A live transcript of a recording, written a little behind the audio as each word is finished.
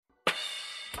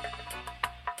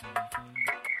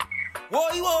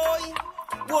Woy, woy,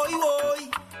 woy, woy,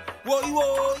 woy,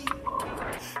 woy.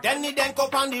 Then the Dank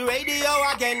up on the radio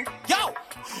again. Yo!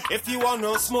 If you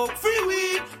wanna smoke free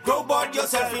weed, grow bud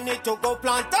yourself. You need to go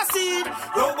plant a seed.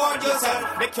 Grow bud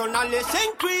yourself. Make your knowledge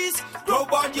increase. Grow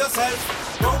bud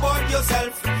yourself. Grow bud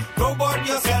yourself. Grow bud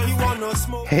yourself. You wanna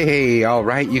smoke. Hey, all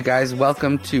right, you guys.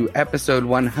 Welcome to episode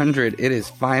 100. It is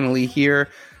finally here.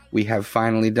 We have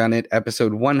finally done it.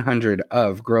 Episode 100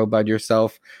 of Grow Bud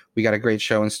Yourself. We got a great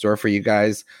show in store for you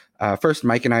guys. First,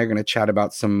 Mike and I are going to chat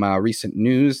about some recent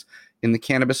news in the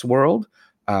cannabis world.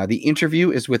 The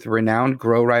interview is with renowned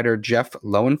grow writer Jeff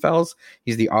Lowenfels.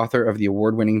 He's the author of the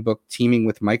award-winning book Teaming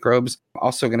with Microbes.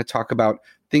 Also going to talk about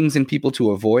things and people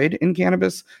to avoid in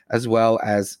cannabis, as well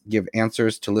as give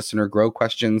answers to listener grow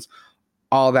questions.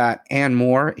 All that and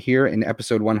more here in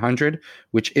episode 100,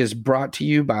 which is brought to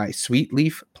you by Sweet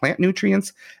Leaf Plant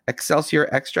Nutrients, Excelsior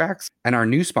Extracts, and our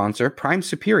new sponsor, Prime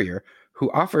Superior,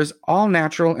 who offers all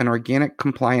natural and organic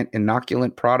compliant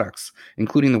inoculant products,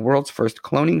 including the world's first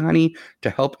cloning honey to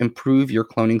help improve your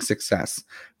cloning success.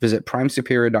 Visit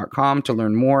primesuperior.com to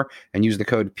learn more and use the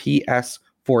code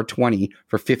PS420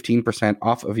 for 15%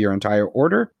 off of your entire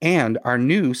order. And our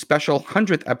new special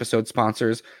 100th episode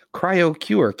sponsors,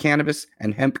 CryoCure Cannabis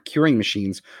and Hemp Curing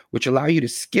Machines, which allow you to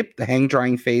skip the hang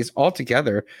drying phase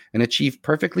altogether and achieve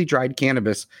perfectly dried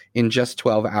cannabis in just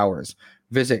 12 hours.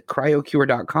 Visit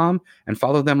cryocure.com and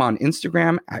follow them on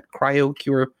Instagram at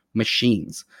CryoCure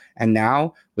Machines. And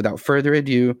now, without further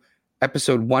ado,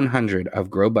 episode 100 of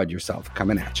Grow Bud Yourself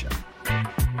coming at you.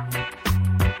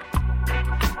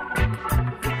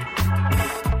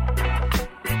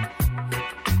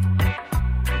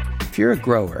 If you're a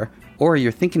grower or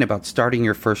you're thinking about starting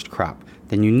your first crop,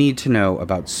 then you need to know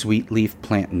about Sweet Leaf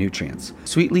Plant Nutrients.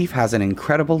 Sweet Leaf has an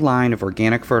incredible line of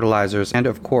organic fertilizers and,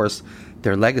 of course,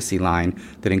 their legacy line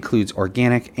that includes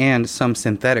organic and some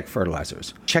synthetic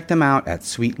fertilizers. Check them out at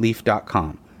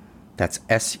sweetleaf.com. That's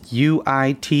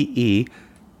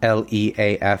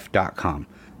SUITELEAF.com.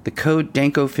 The code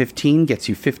DANKO15 gets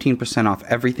you 15% off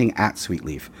everything at Sweet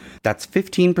Leaf. That's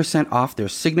 15% off their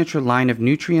signature line of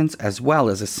nutrients as well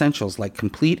as essentials like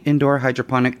complete indoor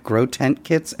hydroponic grow tent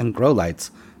kits and grow lights,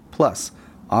 plus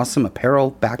awesome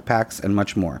apparel, backpacks, and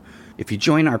much more. If you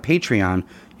join our Patreon,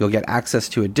 you'll get access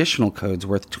to additional codes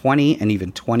worth 20 and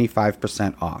even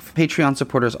 25% off. Patreon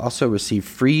supporters also receive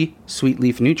free Sweet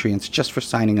Leaf nutrients just for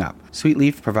signing up. Sweet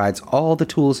Leaf provides all the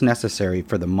tools necessary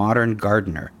for the modern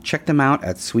gardener. Check them out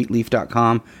at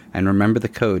sweetleaf.com and remember the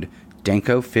code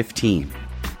DANKO15.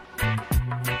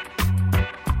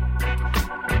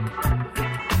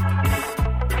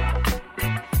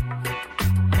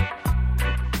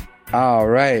 All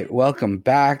right, welcome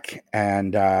back,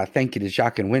 and thank you to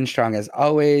Jacques and Winstrong as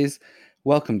always.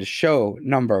 Welcome to show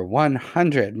number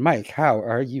 100. Mike, how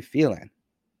are you feeling?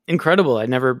 Incredible. I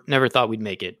never thought we'd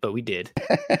make it, but we did.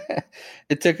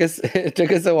 It took us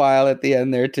a while at the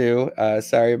end there too.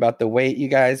 Sorry about the wait, you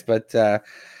guys, but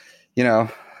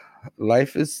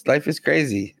life is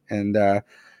crazy, and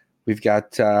we've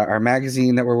got our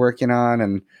magazine that we're working on,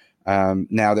 and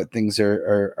now that things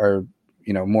are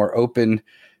more open.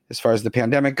 As far as the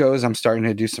pandemic goes, I'm starting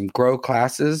to do some grow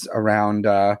classes around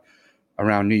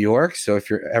New York. So if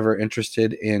you're ever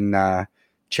interested in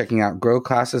checking out grow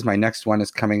classes, my next one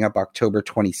is coming up October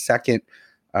 22nd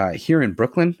here in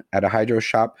Brooklyn at a hydro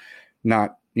shop,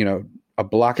 not a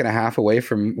block and a half away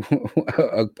from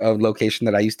a location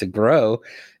that I used to grow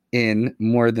in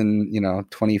more than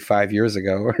 25 years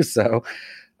ago or so.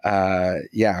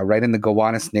 Right in the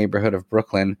Gowanus neighborhood of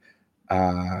Brooklyn.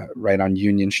 Right on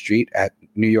Union Street at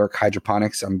New York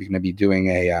Hydroponics. I'm going to be doing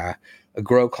a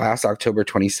grow class October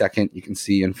 22nd. You can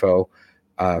see info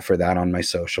for that on my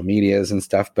social medias and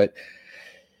stuff. But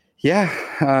we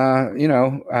love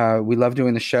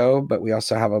doing the show, but we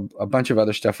also have a bunch of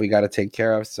other stuff we got to take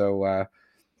care of. So,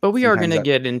 but we are going to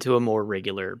get into a more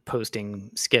regular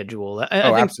posting schedule. I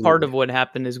think absolutely. Part of what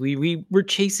happened is we were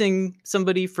chasing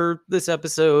somebody for this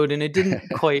episode, and it didn't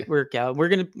quite work out. We're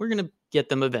gonna get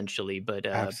them eventually, but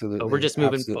we're just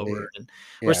moving forward, and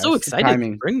we're so excited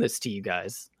to bring this to you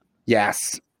guys.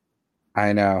 Yes,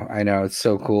 I know, it's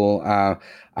so cool.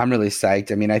 I'm really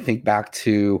psyched. I mean, I think back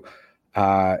to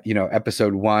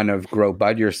episode 1 of Grow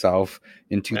Bud Yourself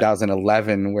in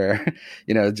 2011, where,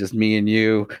 just me and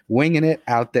you winging it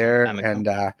out there and,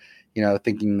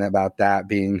 thinking about that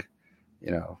being,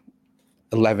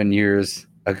 11 years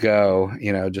ago,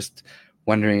 just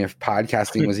wondering if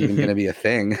podcasting was even going to be a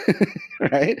thing.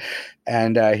 Right.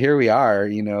 And here we are,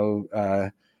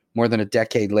 more than a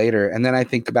decade later. And then I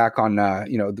think back on,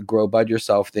 the Grow Bud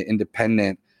Yourself, the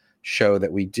independent show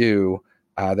that we do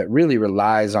that really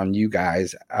relies on you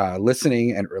guys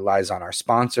listening, and relies on our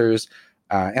sponsors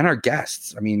and our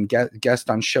guests. I mean, guest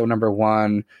on show number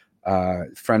 1,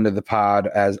 friend of the pod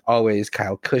as always,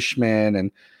 Kyle Cushman.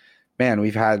 And man,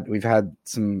 we've had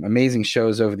some amazing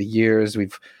shows over the years.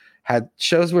 We've had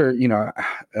shows where,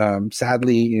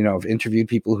 sadly, I've interviewed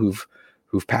people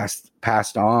who've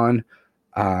passed on.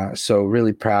 So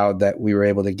really proud that we were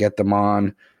able to get them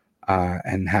on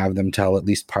and have them tell at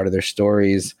least part of their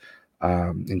stories,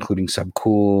 including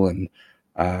Subcool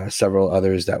and several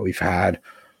others that we've had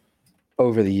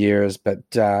over the years. But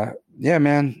yeah,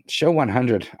 man, show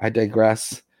 100. I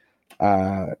digress.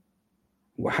 How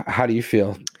do you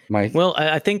feel, Mike? Well,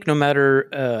 I think no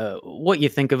matter what you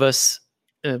think of us,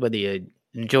 whether you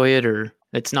enjoy it or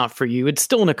it's not for you, it's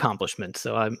still an accomplishment.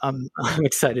 So I'm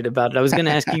excited about it. I was going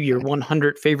to ask you your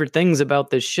 100 favorite things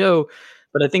about this show,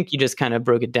 but I think you just kind of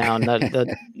broke it down.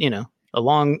 That a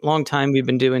long time we've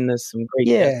been doing this. Some great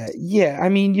guests. Yeah. I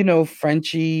mean,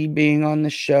 Frenchie being on the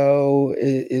show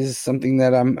is something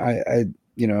that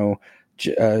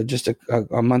just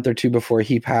a month or two before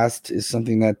he passed is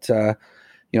something that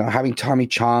having Tommy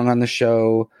Chong on the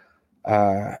show,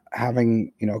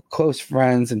 having close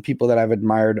friends and people that I've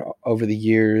admired over the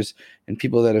years, and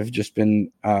people that have just been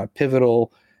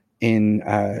pivotal in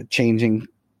changing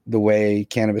the way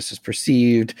cannabis is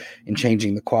perceived, in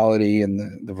changing the quality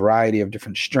and the variety of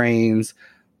different strains,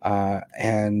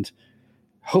 and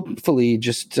hopefully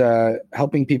just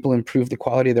helping people improve the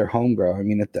quality of their home grow. I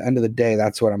mean, at the end of the day,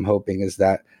 that's what I'm hoping, is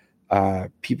that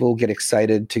people get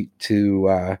excited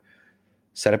to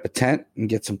set up a tent and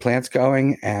get some plants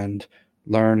going and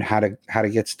learn how to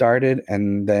get started,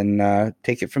 and then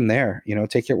take it from there.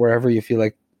 Take it wherever you feel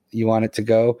like you want it to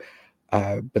go.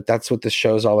 But that's what this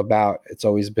show's all about. It's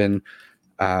always been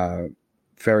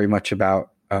very much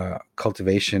about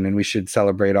cultivation, and we should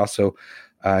celebrate also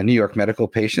New York medical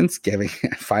patients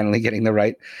finally getting the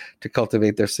right to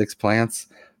cultivate their 6 plants.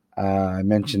 I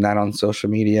mentioned that on social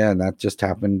media, and that just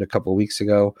happened a couple of weeks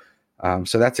ago.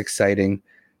 So that's exciting.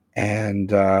 And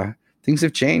things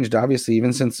have changed, obviously,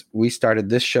 even since we started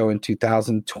this show in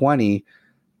 2020.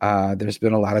 There's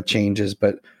been a lot of changes,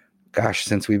 but gosh,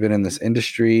 since we've been in this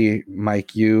industry,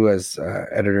 Mike, you as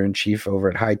editor-in-chief over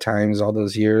at High Times all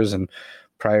those years, and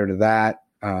prior to that,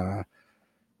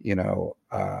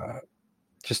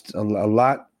 just a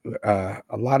lot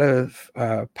of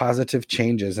positive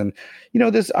changes. And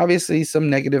there's obviously some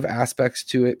negative aspects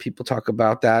to it. People talk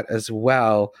about that as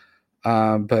well.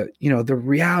 But the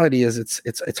reality is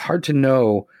it's hard to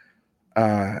know,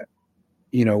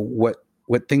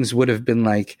 what things would have been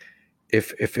like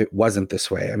if it wasn't this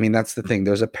way. I mean, that's the thing.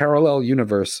 There's a parallel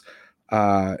universe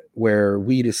where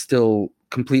weed is still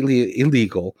completely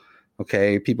illegal.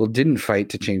 Okay. People didn't fight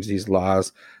to change these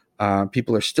laws.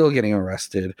 People are still getting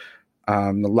arrested.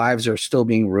 The lives are still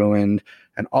being ruined,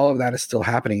 and all of that is still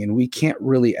happening. And we can't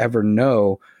really ever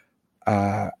know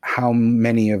how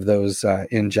many of those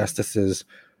injustices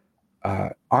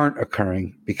aren't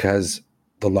occurring because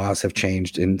the laws have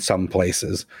changed in some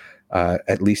places,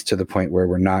 at least to the point where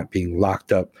we're not being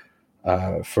locked up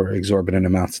for exorbitant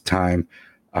amounts of time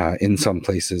in some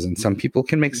places. And some people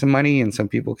can make some money, and some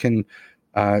people can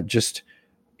just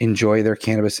enjoy their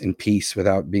cannabis in peace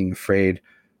without being afraid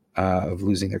of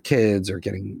losing their kids or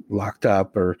getting locked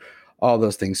up or all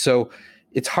those things. So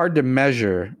it's hard to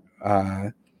measure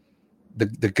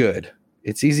the good.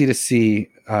 It's easy to see,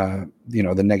 the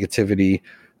negativity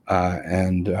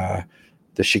and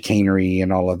the chicanery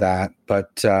and all of that,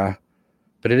 but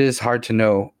it is hard to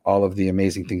know all of the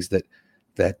amazing things that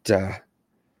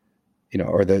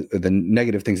or the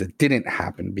negative things that didn't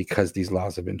happen because these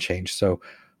laws have been changed. So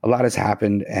a lot has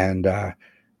happened, and I'm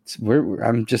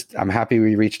happy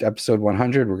we reached episode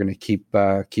 100. We're going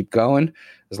to keep going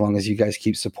as long as you guys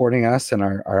keep supporting us and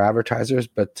our advertisers.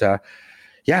 But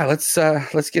yeah, let's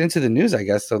get into the news. I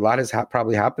guess a lot has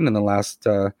probably happened in the last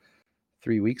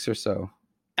 3 weeks or so.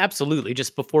 Absolutely.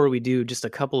 Just before we do, just a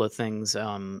couple of things.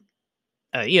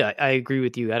 Yeah, I agree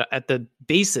with you. At the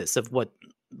basis of what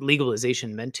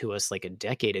legalization meant to us like a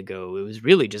decade ago, it was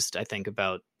really just, I think,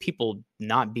 about people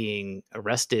not being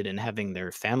arrested and having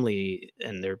their family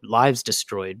and their lives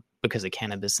destroyed because of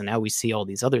cannabis. And now we see all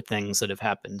these other things that have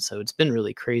happened. So it's been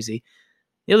really crazy.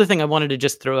 The other thing I wanted to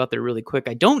just throw out there really quick,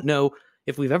 I don't know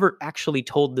if we've ever actually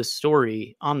told this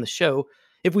story on the show.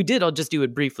 If we did, I'll just do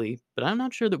it briefly, but I'm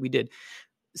not sure that we did.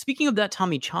 Speaking of that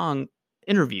Tommy Chong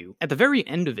interview, at the very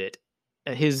end of it,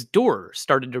 his door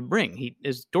started to ring.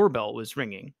 His doorbell was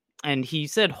ringing, and he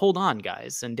said, "Hold on,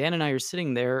 guys." And Dan and I are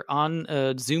sitting there on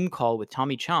a Zoom call with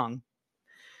Tommy Chong,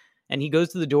 And he goes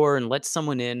to the door and lets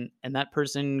someone in, and that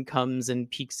person comes and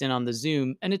peeks in on the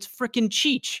Zoom, and it's frickin'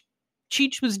 Cheech.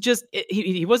 Cheech was just,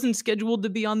 he wasn't scheduled to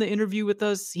be on the interview with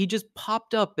us. He just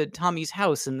popped up at Tommy's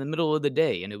house in the middle of the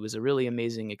day, and it was a really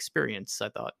amazing experience, I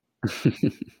thought.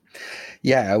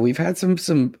 Yeah, we've had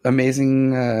some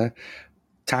amazing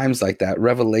times like that,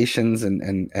 revelations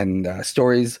and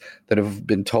stories that have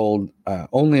been told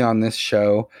only on this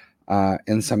show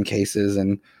in some cases,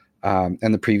 and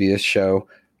the previous show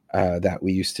that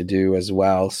we used to do as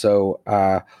well. So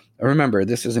remember,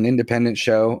 this is an independent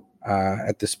show.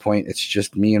 At this point, it's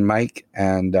just me and Mike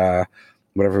and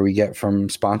whatever we get from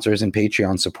sponsors and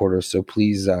Patreon supporters. So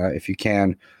please, if you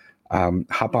can,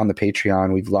 hop on the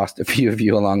Patreon. We've lost a few of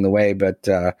you along the way, but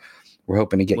we're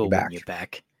hoping to get you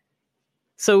back.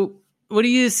 So what do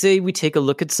you say we take a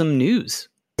look at some news?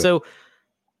 So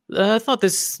I thought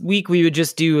this week we would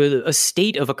just do a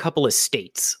state of a couple of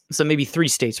states. So maybe 3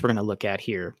 states we're going to look at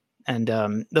here. And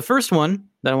the first one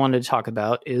that I wanted to talk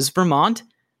about is Vermont.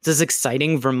 This is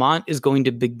exciting. Vermont is going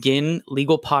to begin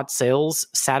legal pot sales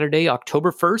Saturday,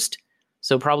 October 1st.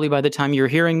 So probably by the time you're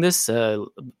hearing this,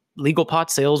 legal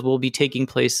pot sales will be taking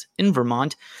place in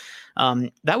Vermont.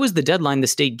 That was the deadline the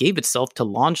state gave itself to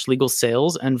launch legal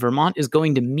sales, and Vermont is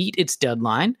going to meet its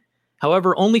deadline.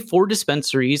 However, only 4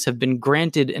 dispensaries have been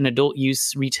granted an adult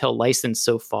use retail license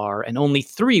so far, and only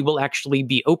 3 will actually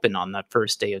be open on that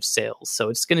first day of sales. So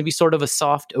it's going to be sort of a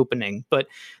soft opening, but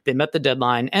they met the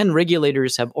deadline, and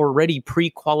regulators have already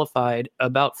pre-qualified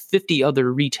about 50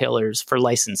 other retailers for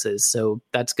licenses. So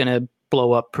that's going to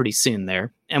blow up pretty soon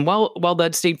there. And while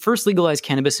that state first legalized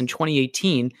cannabis in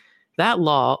 2018, that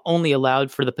law only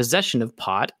allowed for the possession of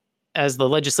pot, as the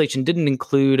legislation didn't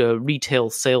include a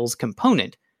retail sales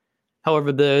component.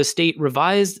 However, the state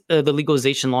revised the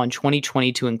legalization law in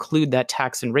 2020 to include that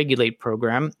tax and regulate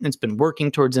program. It's been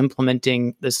working towards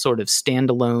implementing this sort of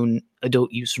standalone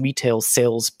adult use retail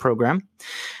sales program.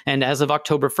 And as of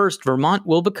October 1st, Vermont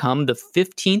will become the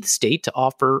 15th state to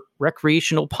offer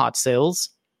recreational pot sales.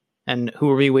 And who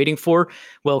are we waiting for?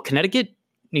 Well, Connecticut,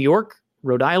 New York,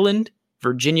 Rhode Island,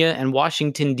 Virginia, and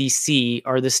Washington, D.C.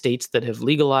 are the states that have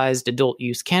legalized adult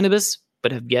use cannabis,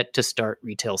 but have yet to start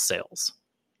retail sales.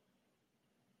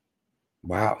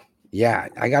 Wow. Yeah,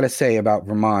 I got to say about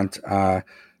Vermont,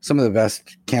 some of the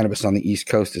best cannabis on the East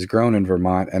Coast is grown in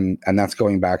Vermont, and that's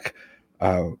going back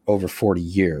over 40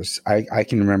 years. I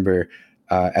can remember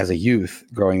as a youth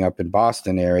growing up in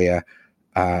Boston area,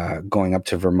 going up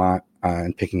to Vermont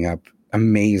and picking up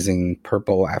amazing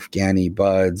purple Afghani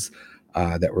buds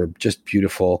that were just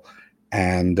beautiful.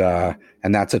 And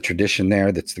that's a tradition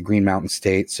there. That's the Green Mountain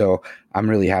State. So I'm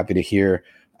really happy to hear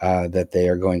that they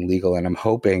are going legal, and I'm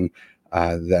hoping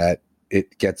that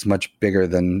it gets much bigger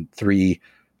than 3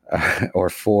 or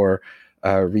 4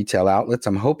 retail outlets.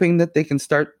 I'm hoping that they can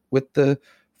start with the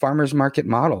farmers market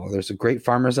model. There's a great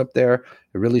farmers up there.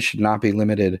 It really should not be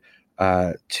limited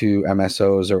to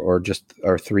MSOs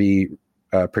or 3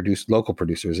 local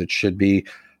producers. It should be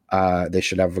they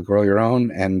should have a grow your own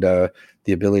and the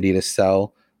ability to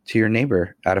sell to your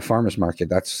neighbor at a farmer's market.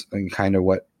 That's kind of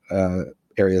what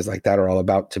areas like that are all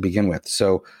about to begin with.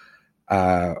 So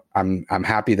I'm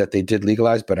happy that they did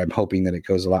legalize, but I'm hoping that it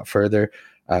goes a lot further.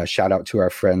 Shout out to our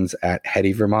friends at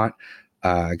Hetty Vermont.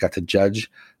 I got to judge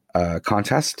a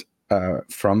contest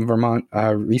from Vermont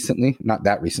recently, not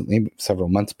that recently, but several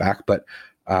months back, but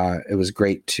it was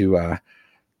great to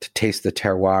taste the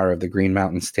terroir of the Green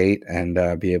Mountain State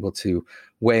and be able to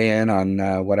weigh in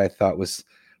on what I thought was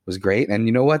great. And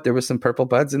you know what? There was some purple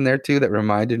buds in there too that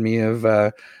reminded me of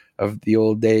the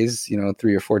old days,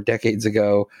 3 or 4 decades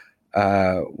ago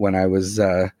when I was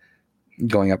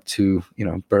going up to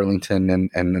Burlington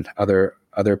and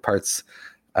other parts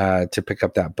to pick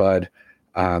up that bud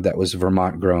that was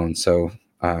Vermont grown. So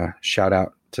shout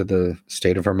out to the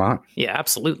state of Vermont. Yeah,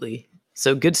 absolutely.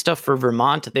 So good stuff for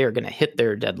Vermont. They are going to hit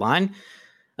their deadline.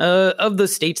 Of the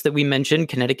states that we mentioned,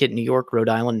 Connecticut, New York, Rhode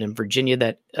Island, and Virginia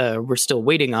that we're still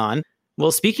waiting on.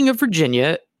 Well, speaking of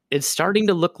Virginia, it's starting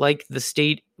to look like the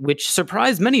state which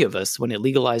surprised many of us when it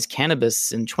legalized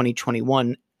cannabis in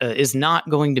 2021 is not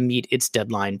going to meet its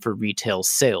deadline for retail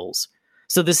sales.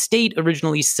 So the state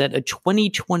originally set a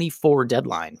 2024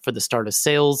 deadline for the start of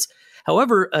sales.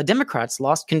 However, Democrats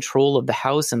lost control of the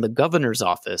House and the governor's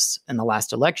office in the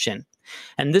last election.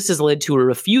 And this has led to a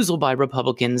refusal by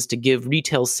Republicans to give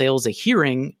retail sales a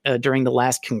hearing during the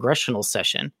last congressional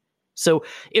session. So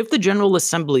if the General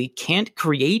Assembly can't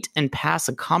create and pass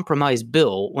a compromise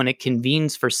bill when it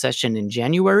convenes for session in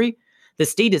January, the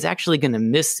state is actually going to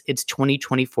miss its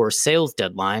 2024 sales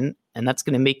deadline, and that's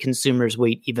going to make consumers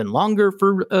wait even longer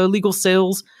for legal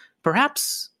sales,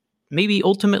 perhaps maybe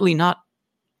ultimately not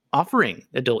offering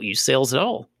adult use sales at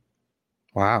all.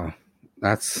 Wow.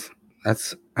 That's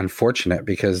unfortunate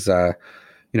because,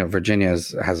 Virginia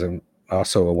has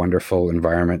also a wonderful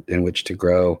environment in which to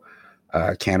grow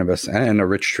cannabis and a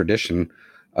rich tradition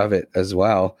of it as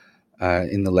well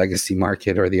in the legacy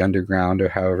market or the underground or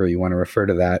however you want to refer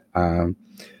to that.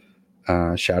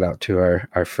 Shout out to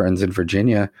our friends in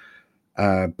Virginia.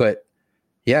 But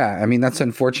yeah, I mean, that's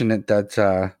unfortunate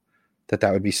that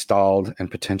would be stalled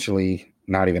and potentially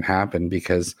not even happen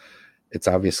because it's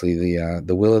obviously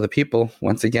the will of the people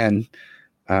once again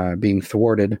being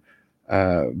thwarted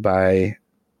by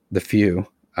the few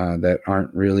that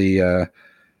aren't really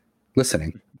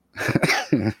listening.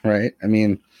 Right? I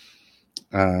mean,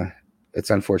 it's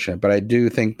unfortunate, but I do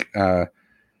think there's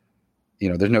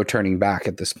no turning back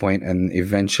at this point, and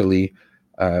eventually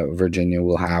Virginia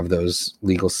will have those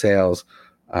legal sales.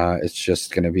 It's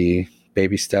just going to be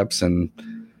baby steps and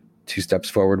 2 steps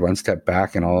forward, 1 step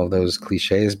back, and all of those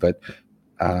cliches. But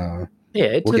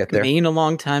it took Maine a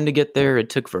long time to get there. It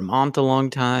took Vermont a long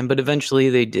time, but eventually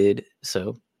they did.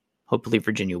 So hopefully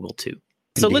Virginia will too.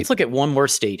 So let's look at one more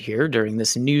state here during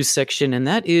this news section, and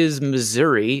that is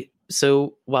Missouri.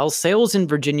 So while sales in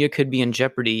Virginia could be in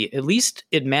jeopardy, at least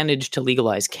it managed to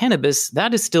legalize cannabis.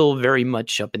 That is still very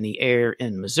much up in the air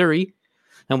in Missouri.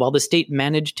 And while the state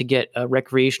managed to get a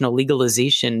recreational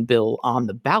legalization bill on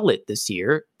the ballot this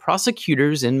year,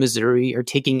 prosecutors in Missouri are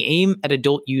taking aim at the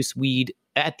adult use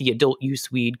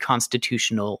weed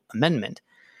constitutional amendment.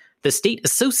 The State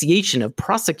Association of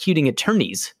Prosecuting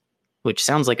Attorneys, which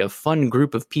sounds like a fun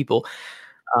group of people,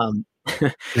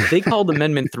 they called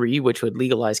Amendment 3, which would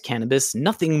legalize cannabis,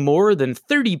 nothing more than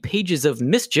 30 pages of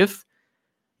mischief.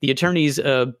 The attorneys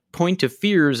point to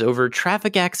fears over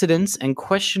traffic accidents and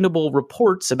questionable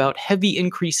reports about heavy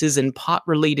increases in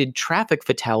pot-related traffic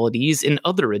fatalities in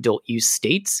other adult use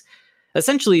states.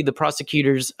 Essentially, the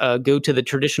prosecutors go to the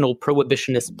traditional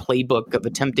prohibitionist playbook of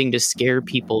attempting to scare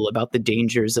people about the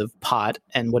dangers of pot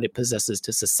and what it possesses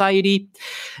to society,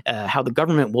 how the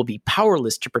government will be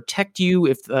powerless to protect you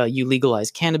if you legalize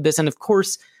cannabis, and of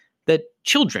course, that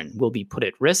children will be put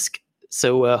at risk.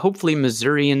 So hopefully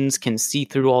Missourians can see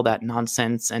through all that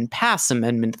nonsense and pass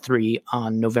Amendment 3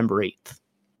 on November 8th.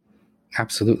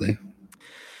 Absolutely.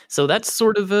 So that's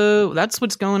that's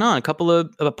what's going on.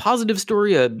 A positive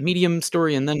story, a medium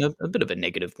story, and then a bit of a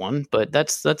negative one. But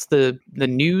that's the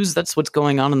news. That's what's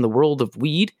going on in the world of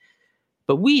weed.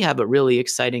 But we have a really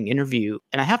exciting interview.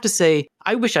 And I have to say,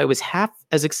 I wish I was half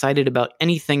as excited about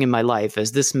anything in my life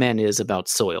as this man is about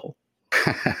soil.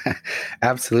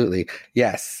 Absolutely.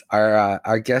 Yes.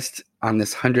 Our guest on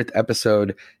this 100th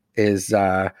episode is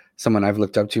someone I've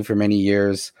looked up to for many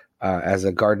years as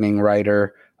a gardening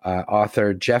writer,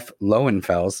 author, Jeff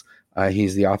Lowenfels.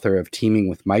 He's the author of Teaming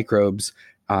with Microbes.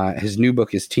 His new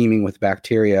book is Teaming with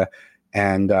Bacteria.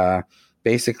 And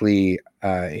basically,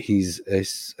 he's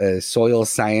a soil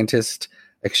scientist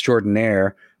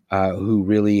extraordinaire who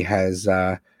really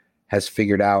has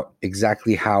figured out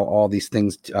exactly how all these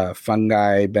things,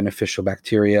 fungi, beneficial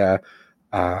bacteria,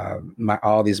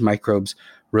 all these microbes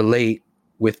relate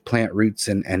with plant roots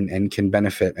and can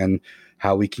benefit, and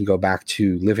how we can go back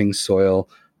to living soil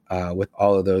with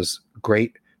all of those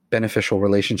great beneficial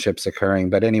relationships occurring.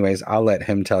 But anyways, I'll let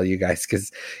him tell you guys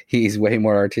because he's way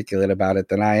more articulate about it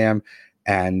than I am,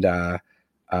 and an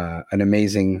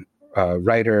amazing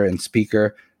writer and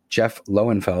speaker. Jeff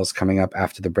Lowenfels coming up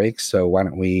after the break. So why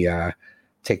don't we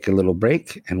take a little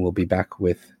break and we'll be back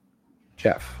with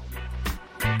Jeff.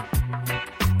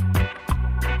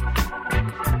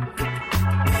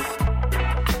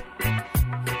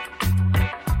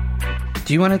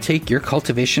 Do you want to take your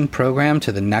cultivation program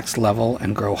to the next level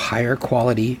and grow higher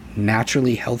quality,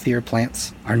 naturally healthier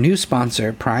plants? Our new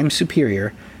sponsor, Prime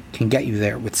Superior, can get you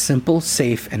there with simple,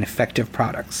 safe, and effective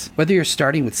products. Whether you're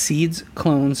starting with seeds,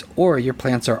 clones, or your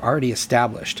plants are already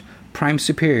established, Prime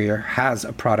Superior has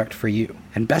a product for you.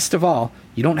 And best of all,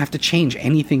 you don't have to change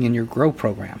anything in your grow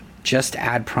program. Just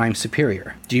add Prime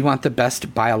Superior. Do you want the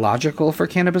best biological for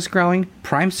cannabis growing?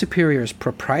 Prime Superior's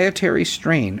proprietary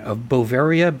strain of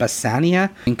Beauveria bassania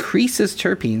increases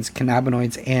terpenes,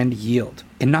 cannabinoids, and yield.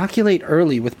 Inoculate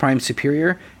early with Prime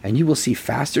Superior, and you will see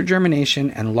faster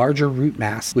germination and larger root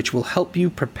mass, which will help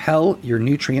you propel your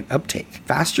nutrient uptake.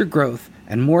 Faster growth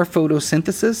and more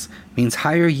photosynthesis means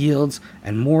higher yields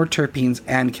and more terpenes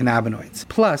and cannabinoids.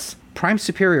 Plus, Prime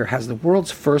Superior has the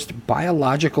world's first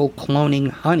biological cloning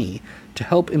honey to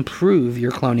help improve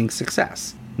your cloning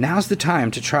success. Now's the time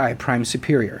to try Prime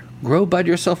Superior. Grow Bud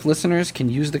Yourself listeners can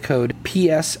use the code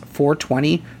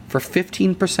PS420 for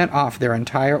 15% off their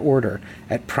entire order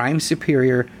at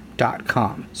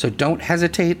primesuperior.com. So don't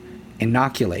hesitate,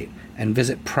 inoculate, and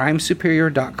visit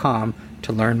primesuperior.com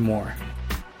to learn more.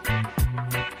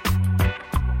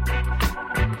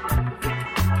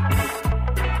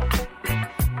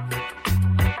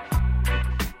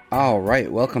 All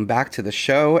right, welcome back to the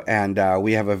show, and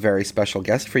we have a very special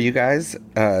guest for you guys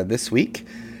this week.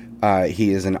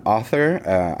 He is an author.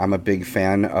 I'm a big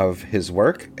fan of his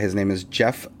work. His name is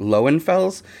Jeff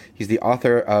Lowenfels. He's the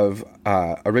author of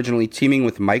originally Teeming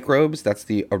with Microbes. That's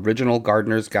the original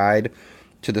gardener's guide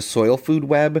to the soil food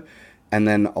web. And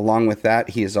then along with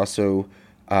that, he has also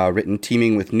written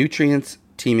Teeming with Nutrients,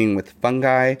 Teeming with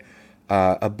Fungi,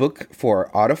 a book for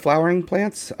autoflowering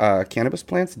plants, cannabis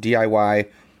plants, DIY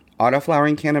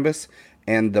autoflowering cannabis,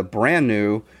 and the brand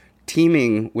new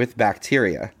Teeming with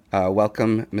Bacteria.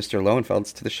 Welcome, Mr.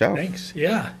 Lowenfels, to the show. Thanks.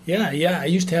 Yeah. I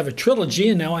used to have a trilogy,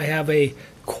 and now I have a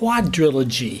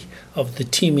quadrilogy of the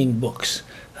Teeming books.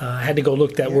 I had to go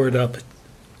look that word up. It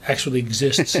actually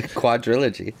exists.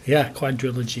 Quadrilogy. Yeah,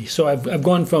 quadrilogy. So I've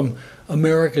gone from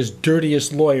America's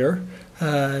Dirtiest Lawyer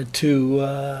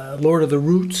to Lord of the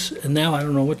Roots, and now I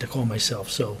don't know what to call myself.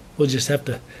 So we'll just have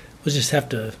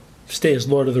to stay as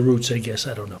Lord of the Roots, I guess.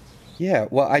 I don't know. Yeah,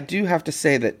 well, I do have to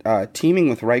say that Teeming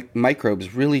with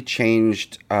Microbes really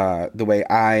changed the way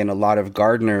I and a lot of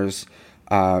gardeners,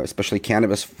 especially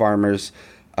cannabis farmers,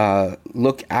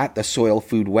 look at the soil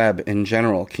food web in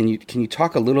general. Can you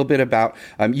talk a little bit about?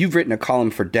 You've written a column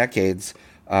for decades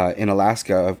in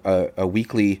Alaska, a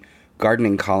weekly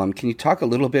gardening column. Can you talk a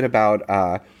little bit about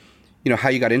how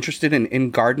you got interested in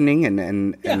gardening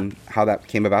and how that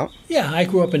came about? Yeah, I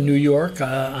grew up in New York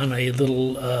on a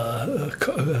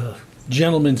little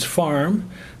gentleman's farm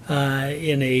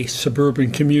in a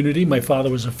suburban community. My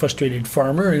father was a frustrated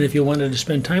farmer, and if you wanted to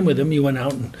spend time with him, you went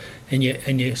out and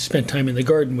you spent time in the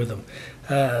garden with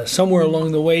him. Somewhere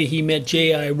along the way, he met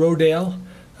J.I. Rodale,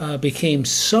 became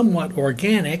somewhat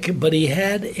organic, but he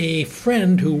had a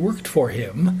friend who worked for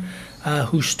him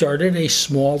who started a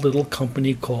small little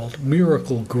company called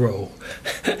Miracle Grow.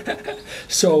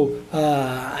 So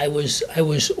I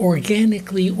was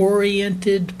organically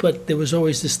oriented, but there was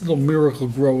always this little Miracle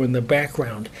Grow in the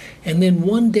background. And then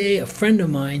one day, a friend of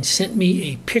mine sent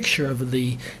me a picture of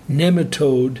the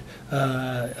nematode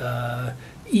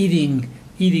eating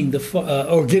the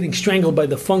or getting strangled by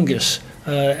the fungus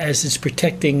as it's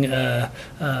protecting a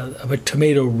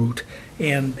tomato root.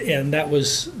 And that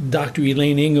was Dr.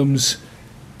 Elaine Ingham's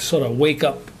sort of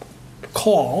wake-up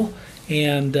call,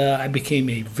 and I became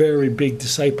a very big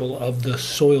disciple of the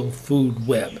soil food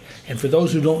web. And for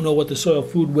those who don't know what the soil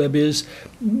food web is,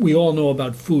 we all know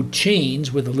about food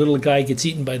chains, where the little guy gets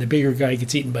eaten by the bigger guy,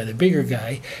 gets eaten by the bigger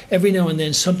guy. Every now and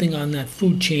then, something on that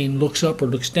food chain looks up or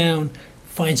looks down,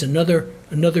 finds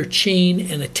another chain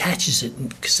and attaches it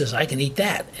and says, I can eat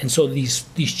that. And so these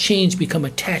chains become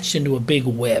attached into a big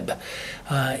web.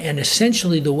 And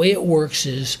essentially the way it works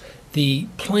is the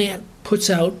plant puts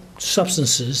out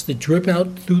substances that drip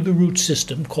out through the root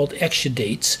system called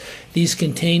exudates. These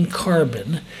contain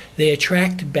carbon. They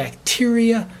attract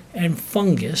bacteria and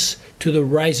fungus to the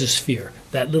rhizosphere,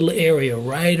 that little area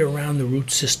right around the root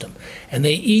system. And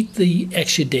they eat the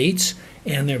exudates,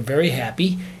 and they're very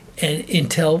happy, and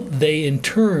until they in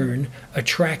turn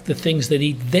attract the things that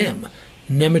eat them,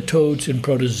 nematodes and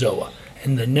protozoa.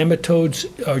 And the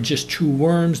nematodes are just true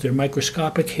worms. They're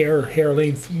microscopic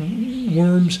hair-length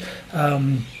worms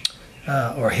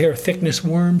or hair thickness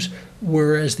worms,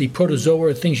 whereas the protozoa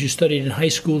are things you studied in high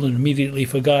school and immediately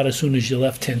forgot as soon as you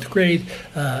left 10th grade,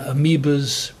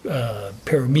 amoebas,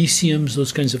 parameciums,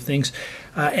 those kinds of things.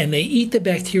 And they eat the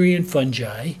bacteria and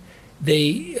fungi.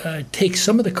 They take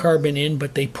some of the carbon in,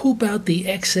 but they poop out the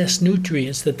excess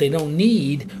nutrients that they don't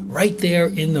need right there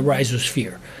in the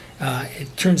rhizosphere.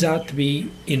 It turns out to be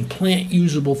in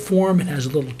plant-usable form. It has a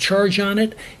little charge on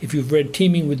it. If you've read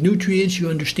Teeming with Nutrients, you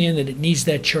understand that it needs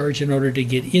that charge in order to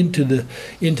get into the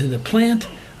plant.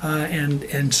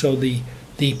 And so the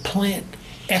plant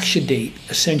exudate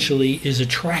essentially is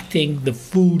attracting the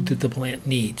food that the plant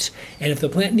needs. And if the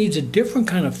plant needs a different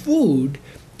kind of food,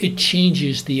 it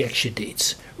changes the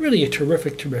exudates. Really a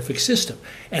terrific system.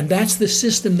 And that's the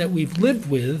system that we've lived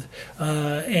with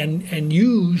and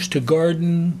used to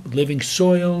garden, living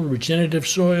soil, regenerative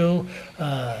soil,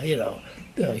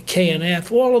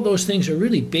 KNF. All of those things are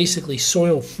really basically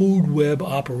soil food web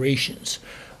operations.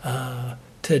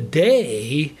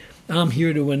 Today, I'm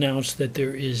here to announce that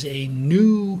there is a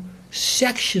new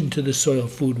section to the soil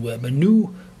food web, a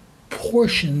new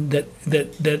portion that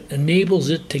enables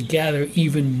it to gather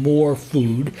even more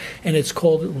food, and it's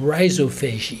called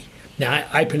rhizophagy. Now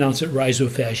I pronounce it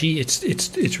rhizophagy.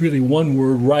 It's really one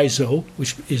word, rhizo,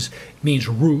 which means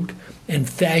root, and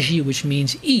phagy, which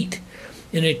means eat.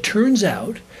 And it turns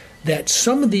out that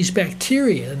some of these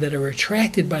bacteria that are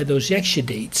attracted by those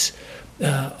exudates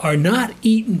are not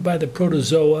eaten by the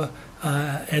protozoa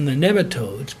and the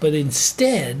nematodes, but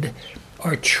instead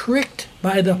are tricked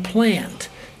by the plant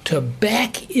to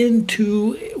back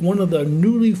into one of the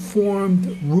newly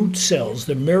formed root cells,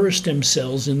 the meristem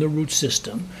cells in the root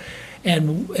system.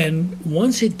 And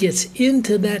once it gets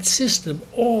into that system,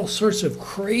 all sorts of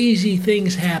crazy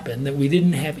things happen that we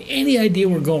didn't have any idea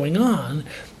were going on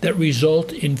that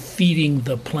result in feeding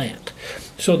the plant.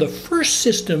 So the first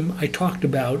system I talked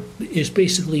about is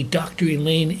basically Dr.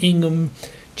 Elaine Ingham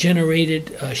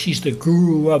generated. She's the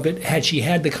guru of it. Had she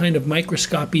had the kind of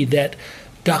microscopy that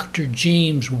Dr.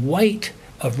 James White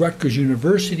of Rutgers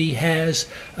University has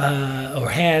or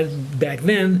had back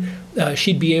then,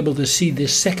 she'd be able to see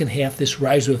this second half, this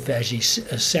rhizophagy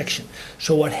section.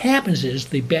 So what happens is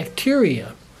the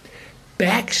bacteria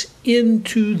backs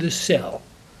into the cell,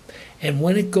 and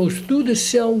when it goes through the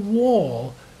cell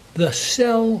wall, the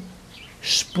cell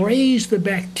sprays the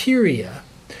bacteria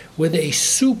with a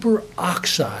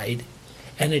superoxide,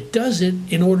 and it does it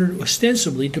in order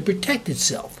ostensibly to protect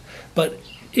itself. But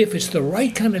if it's the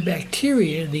right kind of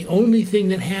bacteria, the only thing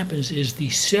that happens is the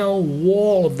cell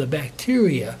wall of the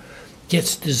bacteria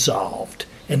gets dissolved,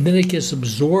 and then it gets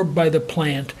absorbed by the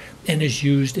plant and is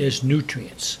used as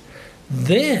nutrients.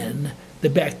 Then the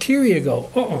bacteria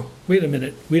go, wait a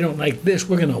minute, we don't like this,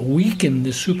 we're going to weaken the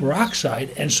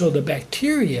superoxide, and so the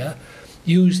bacteria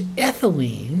use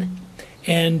ethylene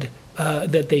and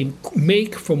that they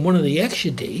make from one of the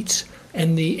exudates,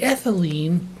 and the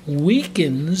ethylene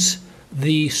weakens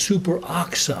the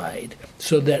superoxide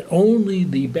so that only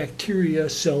the bacteria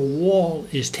cell wall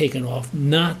is taken off,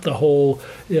 not the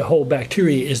whole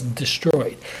bacteria isn't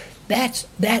destroyed.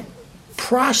 That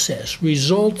process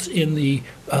results in the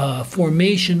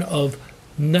formation of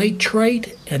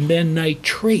nitrite and then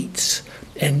nitrates,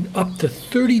 and up to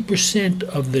 30%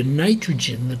 of the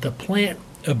nitrogen that the plant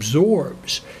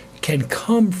absorbs can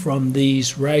come from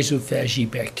these rhizophagy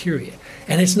bacteria.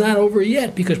 And it's not over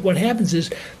yet, because what happens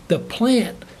is the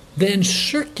plant then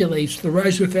circulates the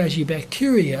rhizophagy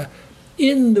bacteria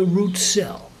in the root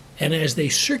cell. And as they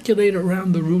circulate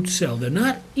around the root cell, they're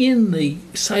not in the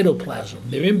cytoplasm,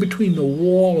 they're in between the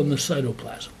wall and the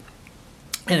cytoplasm.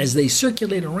 And as they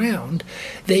circulate around,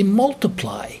 they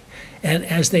multiply. And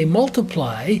as they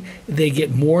multiply, they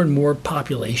get more and more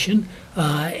population,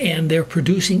 and they're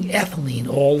producing ethylene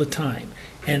all the time.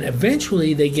 And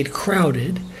eventually they get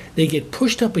crowded, they get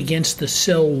pushed up against the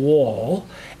cell wall,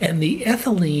 and the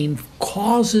ethylene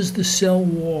causes the cell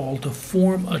wall to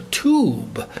form a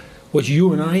tube, which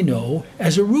you and I know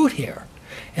as a root hair.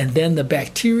 And then the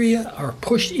bacteria are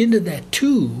pushed into that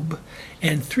tube,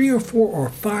 and 3 or 4 or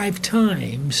 5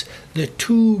 times the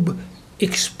tube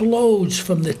explodes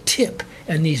from the tip,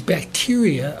 and these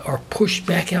bacteria are pushed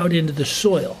back out into the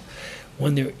soil.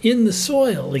 When they're in the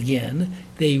soil again,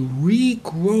 they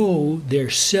regrow their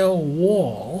cell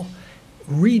wall,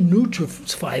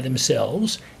 renutrify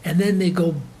themselves, and then they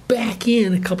go back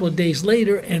in a couple of days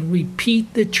later and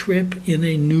repeat the trip in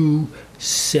a new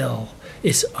cell.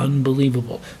 It's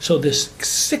unbelievable. So this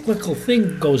cyclical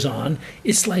thing goes on.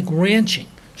 It's like ranching.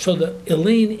 So the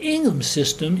Elaine Ingham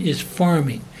system is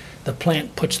farming. The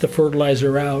plant puts the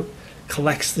fertilizer out,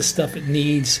 collects the stuff it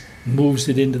needs, moves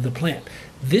it into the plant.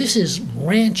 This is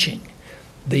ranching.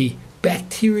 The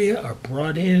bacteria are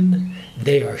brought in,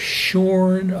 they are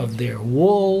shorn of their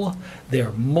wool,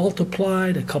 they're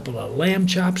multiplied, a couple of lamb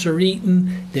chops are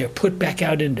eaten, they're put back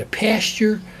out into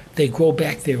pasture, they grow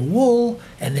back their wool,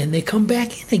 and then they come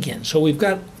back in again. So we've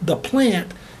got the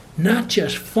plant not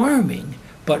just farming,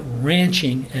 but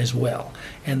ranching as well.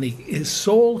 And the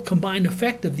sole combined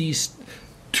effect of these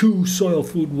two soil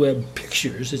food web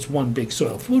pictures, it's one big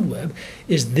soil food web,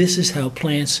 is this is how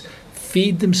plants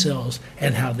feed themselves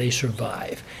and how they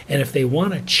survive. And if they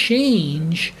want to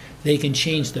change, they can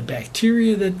change the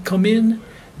bacteria that come in,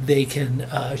 they can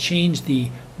change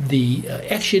the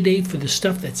exudate for the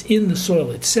stuff that's in the soil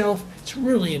itself. It's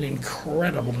really an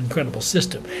incredible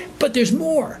system. But there's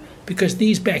more, because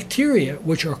these bacteria,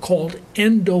 which are called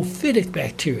endophytic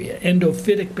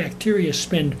bacteria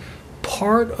spend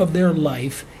part of their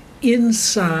life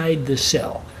inside the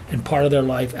cell and part of their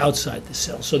life outside the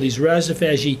cell. So these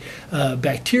rhizophagy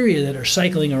bacteria that are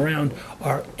cycling around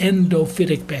are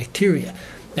endophytic bacteria.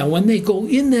 Now when they go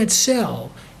in that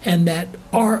cell and that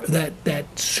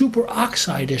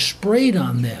superoxide is sprayed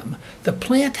on them, the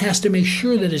plant has to make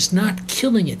sure that it's not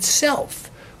killing itself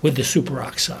with the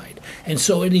superoxide. And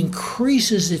so it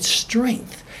increases its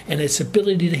strength and its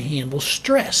ability to handle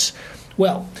stress.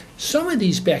 Well, some of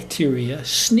these bacteria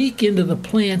sneak into the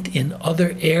plant in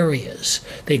other areas.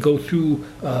 They go through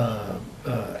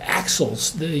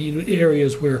axils, the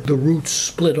areas where the roots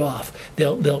split off.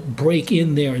 They'll break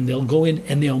in there and they'll go in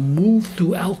and they'll move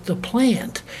throughout the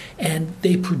plant, and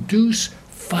they produce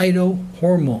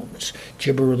phytohormones,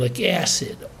 gibberellic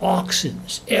acid,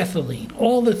 auxins, ethylene,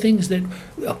 all the things that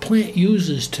a plant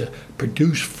uses to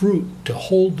produce fruit, to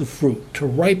hold the fruit, to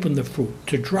ripen the fruit,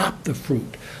 to drop the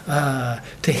fruit,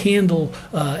 to handle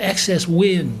excess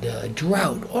wind,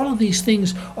 drought. All of these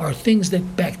things are things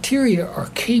that bacteria are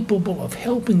capable of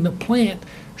helping the plant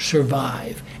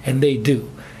survive, and they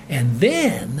do. And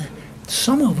then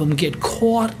some of them get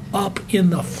caught up in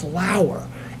the flower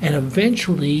and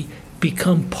eventually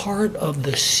become part of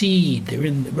the seed.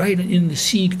 They're right in the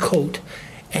seed coat,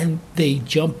 and they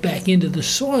jump back into the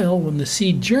soil when the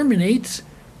seed germinates,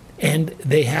 and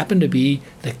they happen to be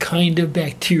the kind of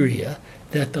bacteria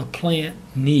that the plant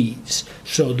needs.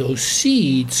 So those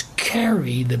seeds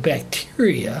carry the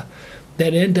bacteria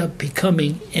that end up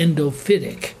becoming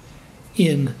endophytic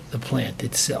in the plant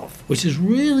itself, which is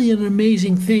really an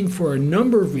amazing thing for a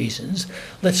number of reasons.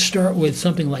 Let's start with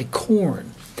something like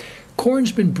corn.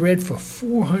 Corn's been bred for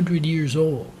 400 years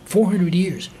old, 400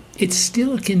 years. It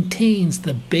still contains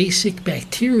the basic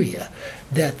bacteria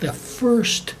that the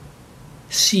first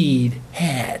seed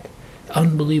had.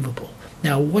 Unbelievable.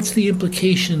 Now, what's the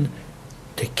implication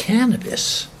to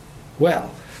cannabis?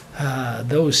 Well,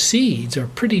 those seeds are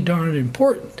pretty darn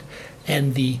important,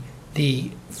 and the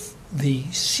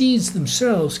seeds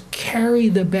themselves carry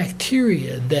the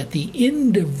bacteria that the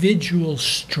individual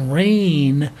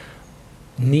strain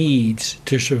needs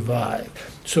to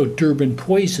survive. So Durban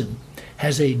poison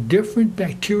has a different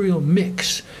bacterial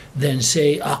mix than,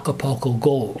 say, Acapulco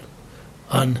Gold.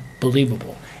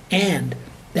 Unbelievable. And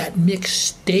that mix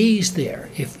stays there.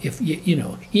 If you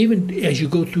know, even as you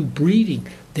go through breeding,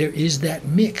 there is that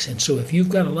mix. And so if you've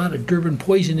got a lot of Durban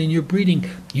poison in your breeding,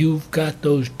 you've got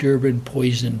those Durban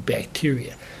poison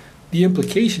bacteria. The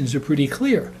implications are pretty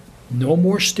clear. No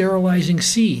more sterilizing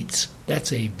seeds.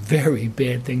 That's a very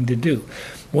bad thing to do.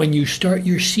 When you start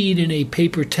your seed in a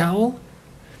paper towel,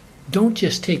 don't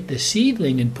just take the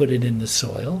seedling and put it in the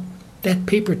soil. That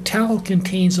paper towel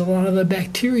contains a lot of the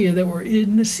bacteria that were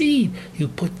in the seed. You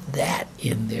put that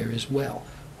in there as well.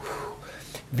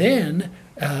 Then,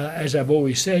 as I've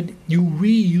always said, you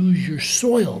reuse your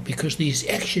soil because these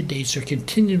exudates are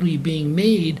continually being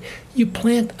made. You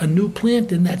plant a new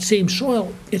plant in that same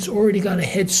soil, it's already got a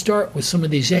head start with some of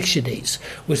these exudates,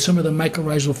 with some of the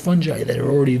mycorrhizal fungi that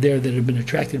are already there that have been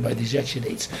attracted by these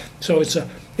exudates. So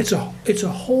it's a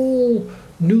whole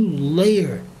new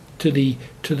layer to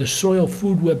the soil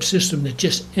food web system that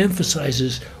just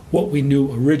emphasizes what we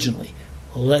knew originally.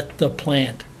 Let the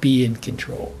plant be in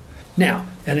control. Now,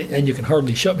 and you can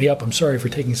hardly shut me up, I'm sorry for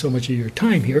taking so much of your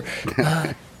time here.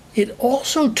 It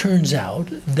also turns out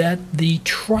that the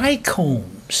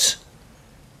trichomes,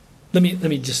 let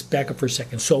me just back up for a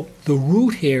second. So the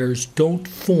root hairs don't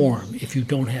form if you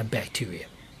don't have bacteria.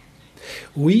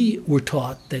 We were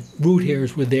taught that root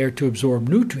hairs were there to absorb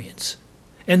nutrients,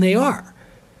 and they are.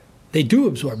 They do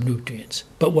absorb nutrients,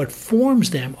 but what forms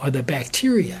them are the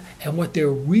bacteria, and what their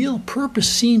real purpose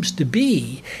seems to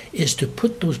be is to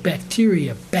put those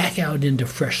bacteria back out into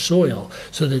fresh soil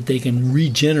so that they can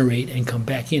regenerate and come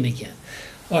back in again.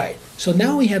 All right, so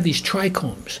now we have these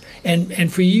trichomes,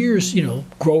 and for years, you know,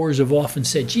 growers have often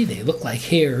said, gee, they look like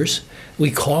hairs.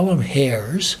 We call them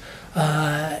hairs.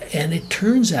 And it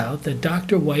turns out that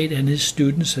Dr. White and his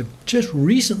students have just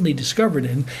recently discovered,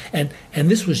 and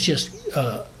this was just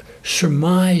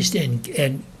surmised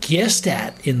and guessed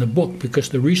at in the book because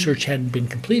the research hadn't been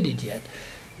completed yet.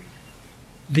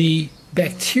 The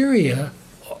bacteria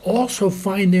also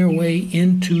find their way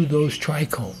into those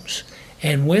trichomes.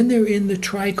 And when they're in the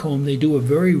trichome, they do a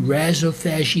very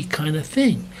rhizophagy kind of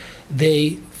thing.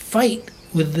 They fight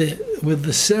with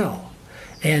the cell.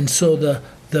 And so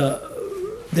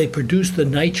they produce the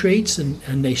nitrates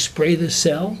and they spray the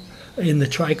cell in the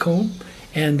trichome.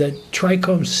 And the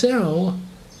trichome cell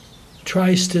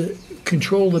tries to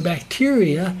control the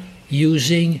bacteria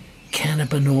using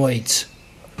cannabinoids.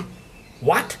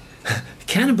 What?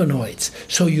 Cannabinoids.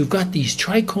 So you've got these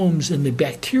trichomes and the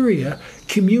bacteria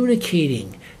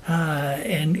communicating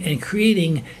and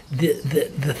creating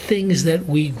the things that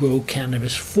we grow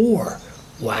cannabis for.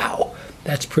 Wow.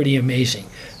 That's pretty amazing.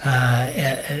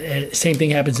 Same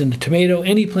thing happens in the tomato.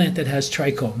 Any plant that has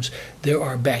trichomes, there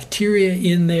are bacteria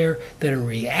in there that are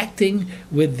reacting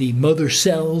with the mother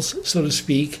cells, so to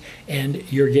speak, and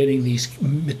you're getting these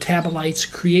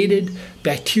metabolites created.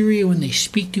 Bacteria, when they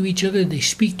speak to each other in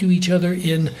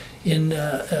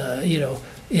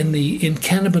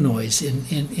cannabinoids,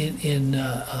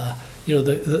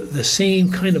 the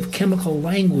same kind of chemical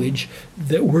language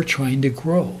that we're trying to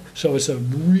grow. So it's a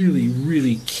really,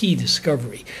 really key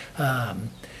discovery.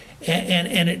 And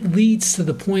it leads to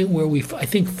the point where I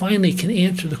think, finally can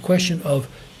answer the question of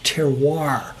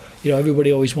terroir.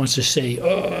 Everybody always wants to say,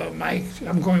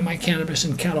 I'm growing my cannabis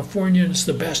in California and it's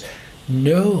the best.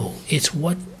 No, it's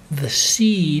what the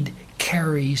seed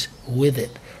carries with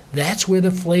it. That's where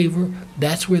the flavor,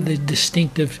 that's where the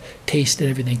distinctive taste and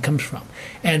everything comes from.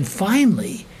 And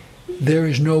finally, there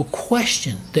is no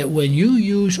question that when you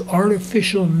use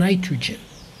artificial nitrogen,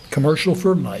 commercial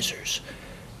fertilizers,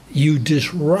 you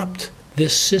disrupt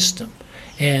this system.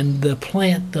 And the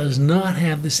plant does not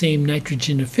have the same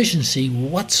nitrogen efficiency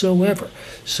whatsoever.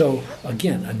 So,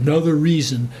 again, another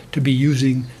reason to be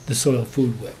using the soil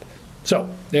food web. So,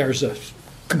 there's a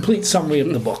complete summary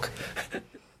of the book.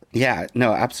 Yeah,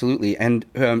 no, absolutely. And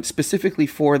specifically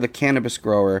for the cannabis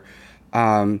grower,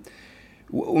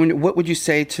 what would you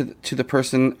say to the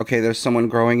person? Okay, there's someone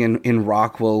growing in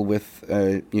Rockville with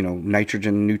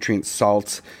nitrogen, nutrient,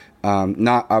 salts,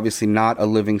 not a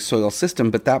living soil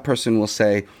system, but that person will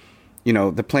say,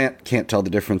 the plant can't tell the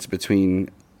difference between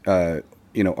an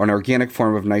organic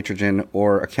form of nitrogen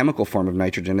or a chemical form of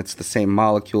nitrogen. It's the same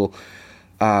molecule.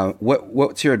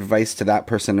 What's your advice to that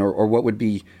person, or what would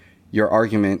be your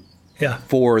argument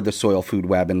for the soil food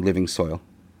web and living soil?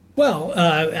 Well,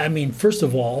 first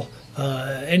of all,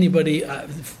 anybody,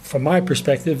 from my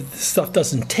perspective, this stuff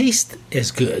doesn't taste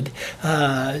as good.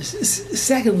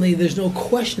 Secondly, there's no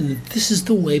question that this is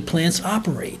the way plants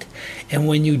operate. And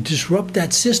when you disrupt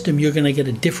that system, you're going to get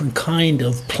a different kind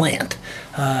of plant.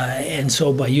 And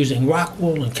so by using rock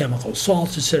wool and chemical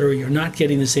salts, etc., you're not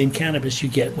getting the same cannabis you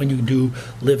get when you do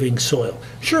living soil.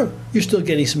 Sure, you're still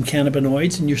getting some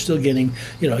cannabinoids, and you're still getting,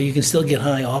 you can still get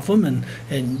high off them,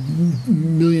 and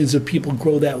millions of people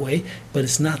grow that way, but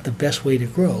it's not the best way to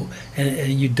grow, and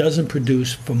it doesn't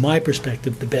produce, from my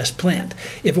perspective, the best plant.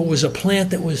 If it was a plant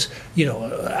that was,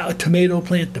 a tomato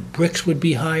plant, the Brix would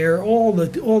be higher. All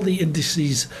the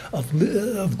indices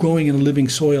of growing in living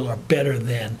soil are better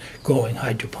than growing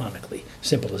hydroponically.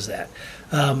 Simple as that.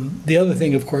 The other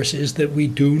thing, of course, is that we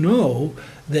do know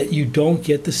that you don't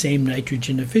get the same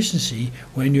nitrogen efficiency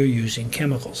when you're using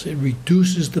chemicals. It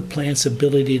reduces the plant's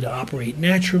ability to operate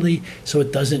naturally, so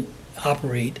it doesn't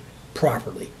operate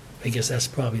properly. I guess that's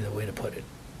probably the way to put it.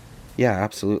 Yeah,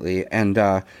 absolutely. And,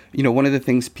 one of the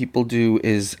things people do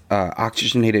is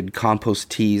oxygenated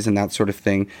compost teas and that sort of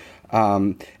thing.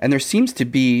 And there seems to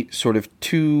be sort of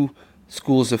two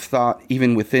schools of thought,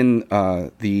 even within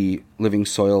the living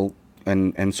soil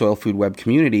and soil food web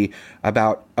community,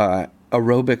 about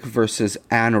aerobic versus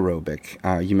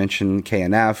anaerobic. You mentioned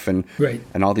KNF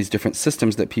and all these different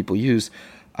systems that people use.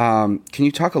 Can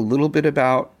you talk a little bit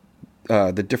about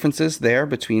the differences there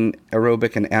between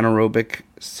aerobic and anaerobic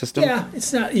systems? Yeah,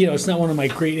 it's not one of my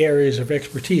great areas of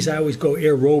expertise. I always go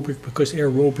aerobic because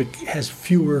aerobic has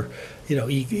fewer of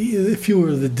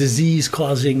the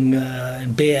disease-causing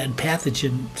and bad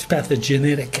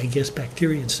pathogenic, I guess,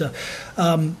 bacteria and stuff.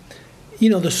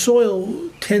 The soil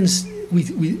tends.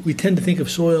 We tend to think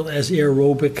of soil as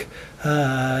aerobic.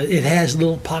 It has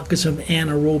little pockets of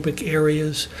anaerobic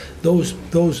areas. Those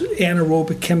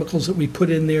anaerobic chemicals that we put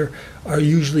in there are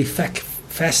usually facultative.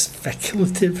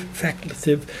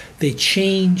 They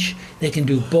change. They can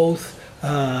do both.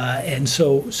 And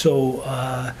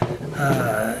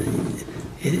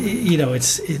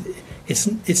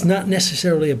it's not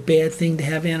necessarily a bad thing to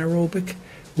have anaerobic.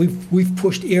 We've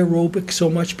pushed aerobic so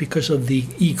much because of the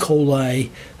E. coli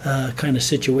kind of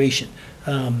situation.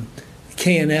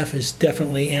 KNF is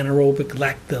definitely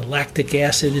anaerobic. The lactic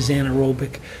acid is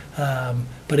anaerobic.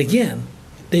 But again,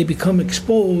 they become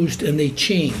exposed and they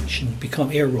change and become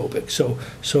aerobic. So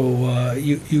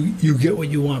you get what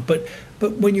you want. But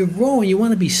when you're growing, you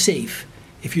want to be safe.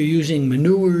 If you're using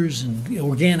manures and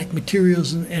organic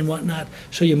materials and whatnot,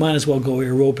 so you might as well go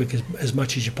aerobic as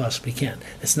much as you possibly can.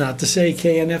 It's not to say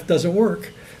KNF doesn't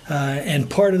work, and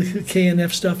part of the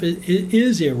KNF stuff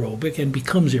is aerobic and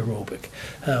becomes aerobic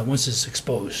once it's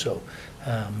exposed. So,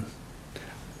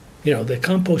 the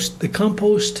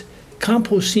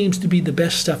compost seems to be the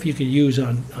best stuff you could use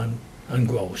on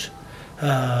grows.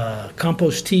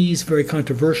 Compost teas, very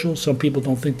controversial. Some people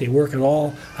don't think they work at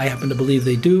all. I happen to believe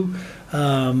they do.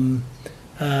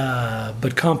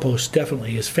 But compost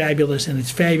definitely is fabulous, and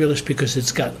it's fabulous because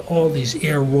it's got all these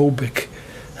aerobic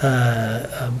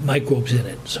microbes in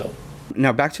it. So.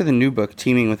 Now, back to the new book,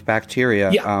 Teaming with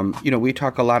Bacteria. Yeah. We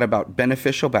talk a lot about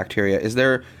beneficial bacteria. Is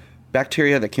there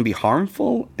bacteria that can be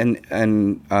harmful and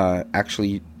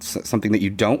actually something that you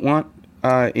don't want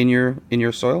in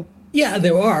your soil? Yeah,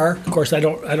 there are. Of course, I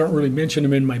don't really mention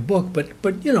them in my book, but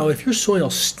if your soil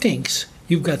stinks,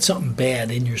 you've got something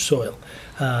bad in your soil.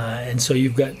 And so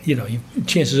you've got,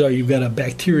 chances are you've got a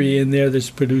bacteria in there that's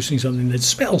producing something that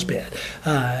smells bad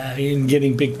and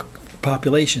getting big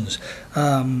populations.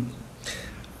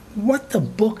 What the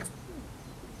book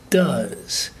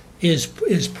does is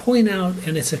point out,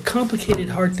 and it's a complicated,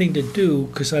 hard thing to do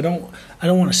because I don't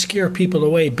want to scare people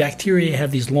away. Bacteria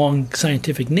have these long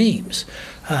scientific names,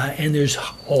 and there's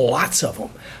lots of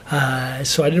them.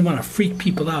 So I didn't want to freak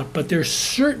people out, but there's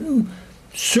certain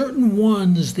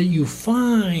ones that you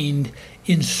find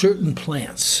in certain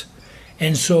plants.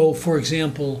 And so, for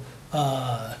example,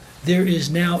 there is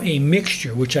now a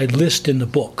mixture, which I list in the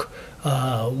book.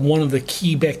 One of the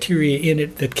key bacteria in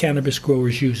it that cannabis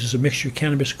growers use is a mixture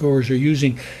cannabis growers are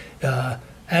using.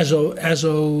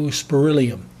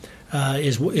 Azospirillum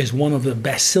is one of the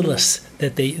bacillus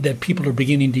that people are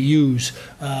beginning to use.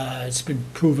 It's been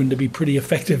proven to be pretty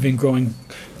effective in growing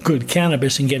good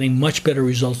cannabis and getting much better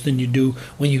results than you do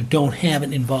when you don't have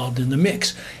it involved in the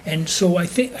mix. And so I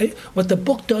think what the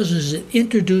book does is it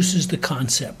introduces the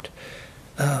concept.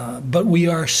 But we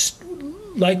are,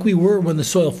 like we were when the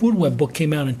Soil Food Web book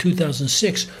came out in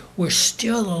 2006, we're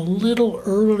still a little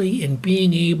early in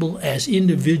being able, as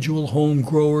individual home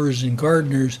growers and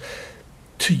gardeners,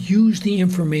 to use the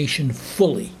information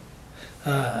fully.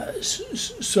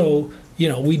 So,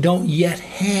 we don't yet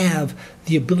have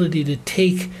the ability to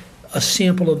take a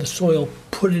sample of the soil,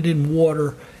 put it in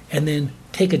water, and then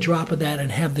take a drop of that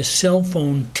and have the cell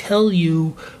phone tell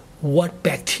you what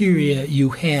bacteria you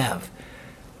have.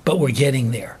 But we're getting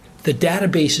there. The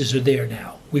databases are there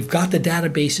now. We've got the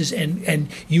databases, and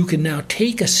you can now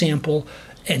take a sample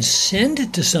and send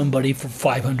it to somebody for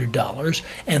 $500,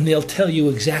 and they'll tell you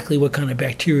exactly what kind of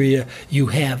bacteria you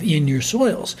have in your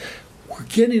soils. We're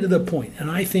getting to the point,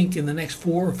 and I think in the next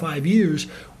 4 or 5 years,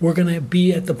 we're going to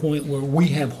be at the point where we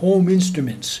have home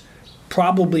instruments,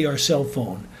 probably our cell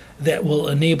phone, that will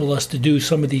enable us to do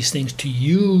some of these things, to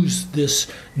use this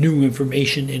new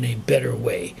information in a better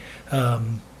way.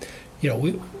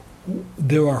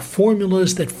 There are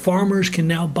formulas that farmers can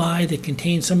now buy that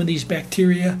contain some of these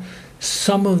bacteria.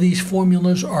 Some of these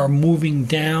formulas are moving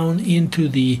down into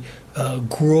the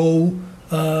grow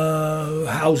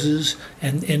houses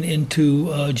and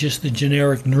into just the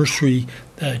generic nursery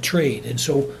trade. And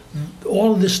so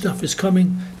all of this stuff is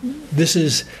coming. This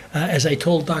is, as I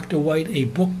told Dr. White, a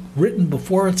book written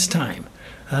before its time.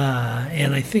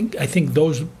 And I think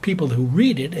those people who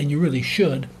read it, and you really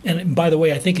should, and by the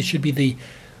way, I think it should be the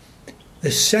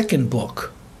second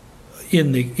book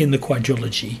in the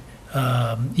quadrilogy,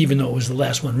 even though it was the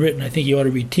last one written. I think you ought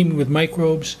to read Teaming with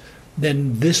Microbes,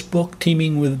 then this book,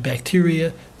 Teaming with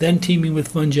Bacteria, then Teaming with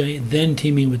Fungi, then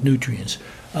Teaming with Nutrients.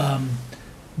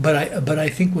 But I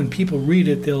think when people read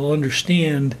it, they'll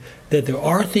understand that there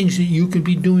are things that you could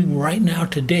be doing right now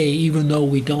today, even though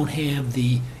we don't have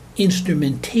the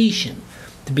instrumentation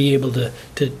to be able to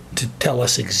tell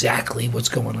us exactly what's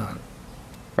going on.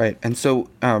 Right. And so,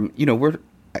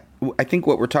 I think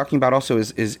what we're talking about also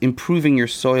is improving your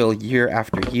soil year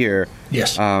after year.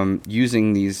 Yes.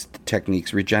 Using these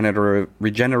techniques,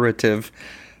 regenerative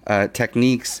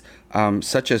techniques,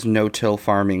 such as no-till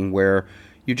farming, where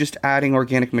you're just adding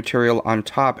organic material on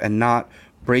top and not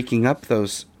breaking up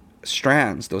those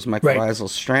strands, those mycorrhizal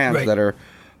strands that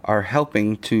are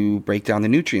helping to break down the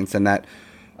nutrients, and that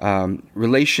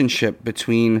relationship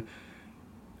between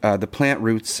the plant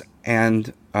roots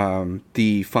and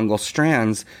the fungal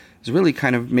strands is really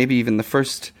kind of maybe even the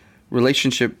first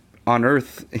relationship on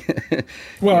Earth.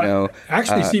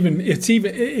 Actually, it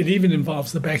even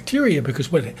involves the bacteria,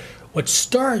 because what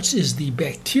starts is the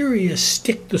bacteria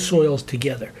stick the soils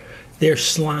together. Their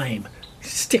slime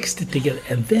sticks it together,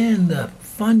 and then the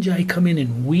fungi come in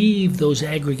and weave those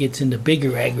aggregates into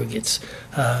bigger aggregates,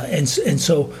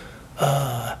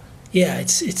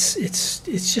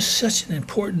 it's just such an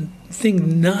important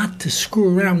thing not to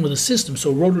screw around with the system.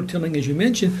 So rototilling, as you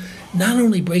mentioned, not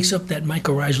only breaks up that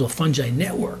mycorrhizal fungi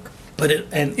network, but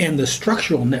and the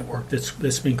structural network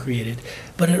that's been created,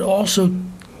 but it also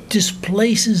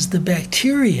displaces the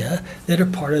bacteria that are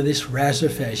part of this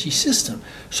rhizophagy system.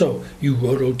 So you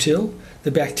rototill,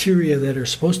 the bacteria that are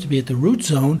supposed to be at the root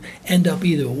zone end up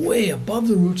either way above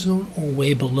the root zone or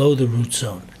way below the root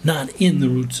zone. not in the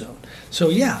root zone. So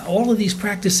yeah, all of these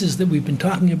practices that we've been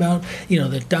talking about,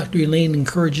 that Dr. Elaine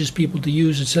encourages people to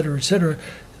use, et cetera,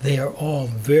 they are all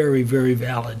very, very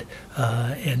valid,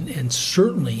 and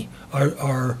certainly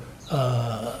are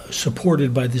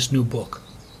supported by this new book.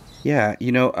 Yeah,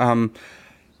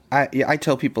 I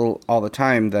tell people all the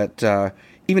time that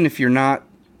even if you're not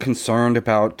concerned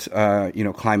about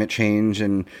climate change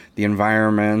and the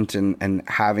environment and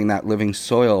having that living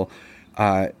soil,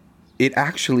 it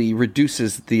actually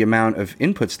reduces the amount of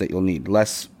inputs that you'll need.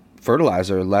 Less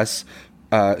fertilizer, less.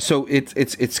 So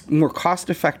it's more cost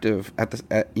effective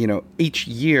each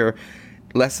year.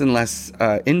 Less and less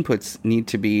inputs need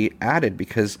to be added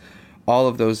because all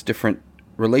of those different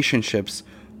relationships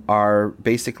are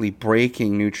basically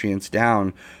breaking nutrients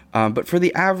down. But for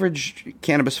the average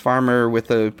cannabis farmer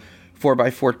with a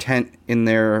 4x4 tent in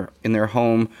their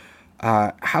home,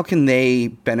 how can they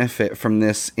benefit from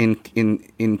this in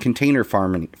container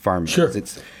farming? Sure.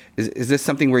 Is this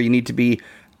something where you need to be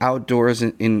outdoors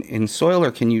in soil,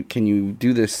 or can you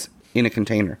do this in a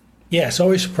container? Yeah, it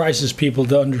always surprises people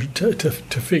to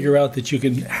figure out that you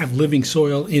can have living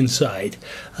soil inside.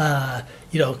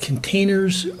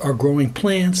 Containers are growing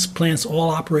plants. Plants all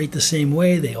operate the same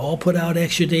way. They all put out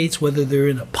exudates, whether they're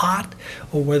in a pot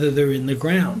or whether they're in the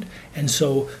ground. And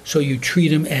so you treat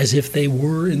them as if they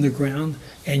were in the ground,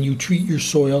 and you treat your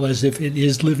soil as if it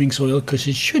is living soil, because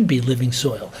it should be living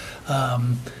soil.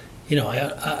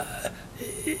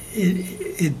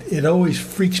 It always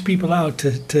freaks people out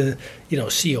to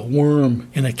see a worm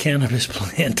in a cannabis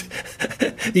plant,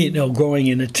 growing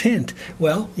in a tent.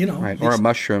 Well, right, or a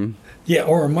mushroom. Yeah,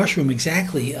 or a mushroom,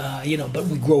 exactly. But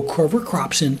we grow cover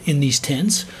crops in these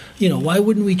tents. Why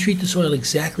wouldn't we treat the soil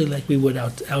exactly like we would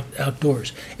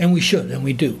outdoors? And we should, and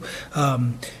we do.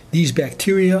 These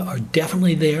bacteria are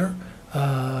definitely there.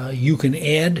 You can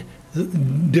add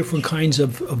different kinds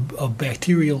of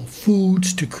bacterial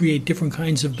foods to create different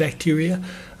kinds of bacteria.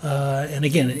 And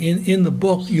again, in the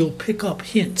book, you'll pick up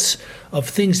hints of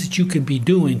things that you can be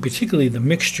doing, particularly the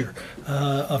mixture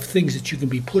of things that you can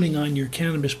be putting on your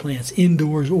cannabis plants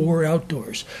indoors or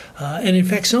outdoors. And in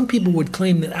fact, some people would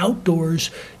claim that outdoors,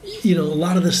 a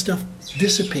lot of the stuff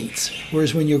dissipates,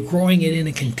 whereas when you're growing it in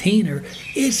a container,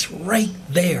 it's right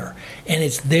there, and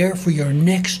it's there for your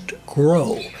next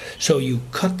grow. So you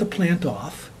cut the plant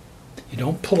off. You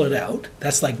don't pull it out.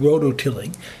 That's like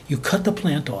rototilling. You cut the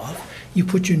plant off. You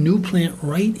put your new plant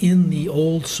right in the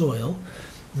old soil.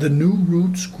 The new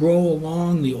roots grow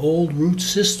along the old root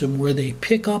system where they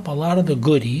pick up a lot of the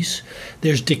goodies.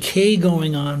 There's decay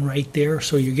going on right there,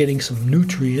 so you're getting some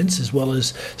nutrients as well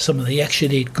as some of the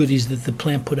exudate goodies that the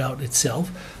plant put out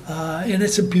itself. And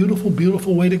it's a beautiful,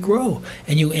 beautiful way to grow.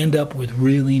 And you end up with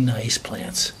really nice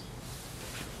plants.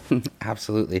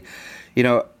 Absolutely.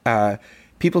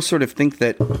 People sort of think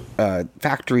that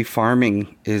factory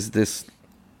farming is this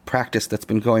practice that's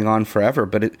been going on forever,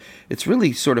 but it's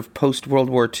really sort of post-World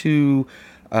War II,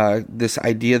 this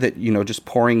idea that, just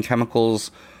pouring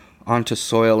chemicals onto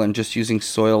soil and just using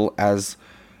soil as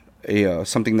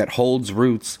something that holds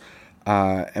roots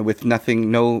and with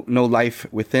no life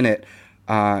within it.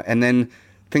 And then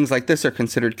things like this are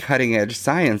considered cutting-edge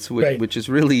science, which is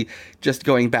really just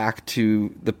going back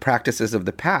to the practices of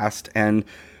the past. And,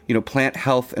 plant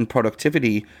health and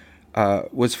productivity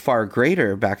was far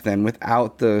greater back then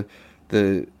without the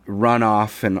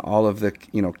runoff and all of the,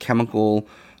 chemical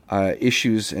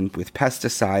issues and with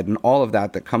pesticide and all of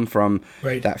that come from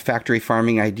that factory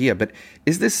farming idea. But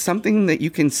is this something that you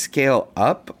can scale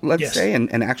up, let's say,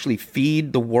 and actually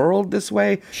feed the world this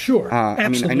way? Sure.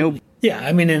 Absolutely. I know. Yeah,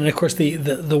 and of course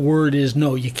the word is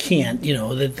no, you can't.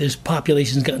 That this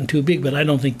population's gotten too big, but I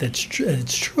don't think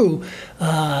it's true.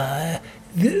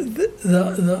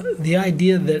 The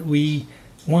idea that we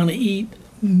want to eat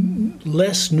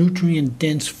less nutrient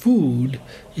dense food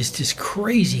is just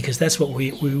crazy, because that's what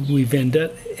we've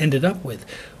ended up with.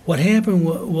 What happened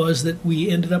was that we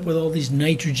ended up with all these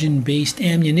nitrogen based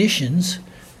munitions,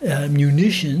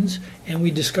 and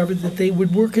we discovered that they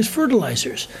would work as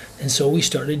fertilizers. And so we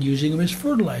started using them as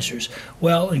fertilizers.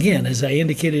 Well, again, as I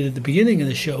indicated at the beginning of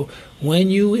the show, when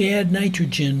you add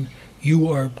nitrogen, you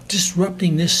are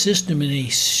disrupting this system in a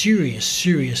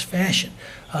serious fashion.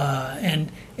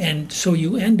 And so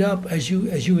you end up, as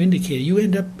you indicated, you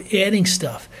end up adding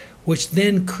stuff which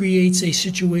then creates a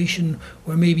situation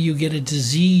where maybe you get a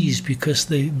disease because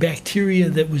the bacteria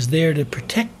that was there to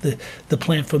protect the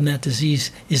plant from that disease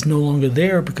is no longer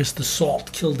there because the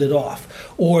salt killed it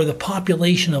off. Or the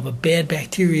population of a bad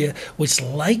bacteria, which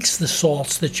likes the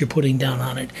salts that you're putting down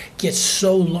on it, gets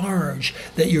so large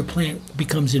that your plant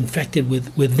becomes infected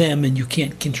with them and you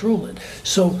can't control it.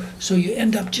 So you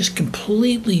end up just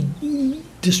completely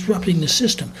disrupting the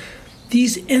system.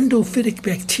 These endophytic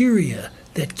bacteria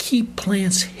that keep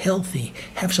plants healthy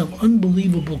have some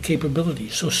unbelievable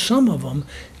capabilities. So some of them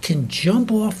can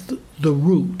jump off the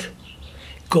root,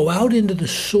 go out into the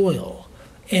soil,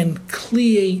 and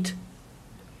cleate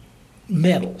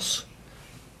metals,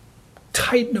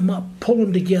 tighten them up, pull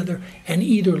them together, and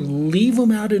either leave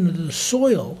them out into the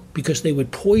soil because they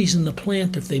would poison the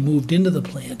plant if they moved into the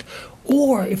plant,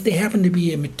 or if they happen to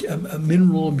be a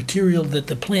mineral or material that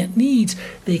the plant needs,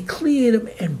 they cleate them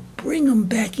and bring them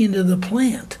back into the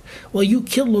plant. Well, you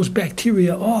kill those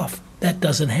bacteria off, that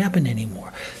doesn't happen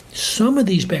anymore. Some of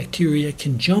these bacteria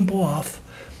can jump off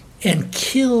and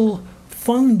kill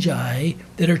fungi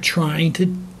that are trying to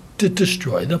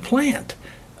destroy the plant.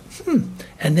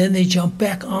 And then they jump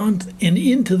back on and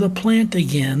into the plant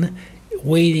again,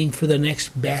 waiting for the next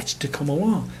batch to come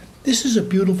along. This is a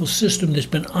beautiful system that's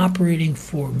been operating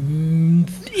for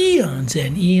eons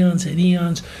and eons and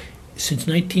eons. Since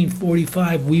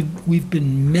 1945, we've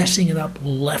been messing it up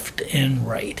left and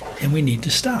right, and we need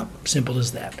to stop. Simple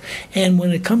as that. And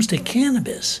when it comes to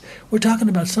cannabis, we're talking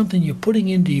about something you're putting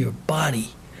into your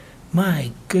body.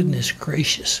 My goodness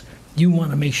gracious. You want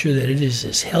to make sure that it is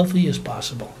as healthy as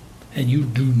possible, and you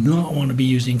do not want to be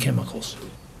using chemicals.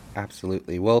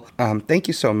 Absolutely. Well, thank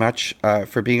you so much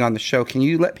for being on the show. Can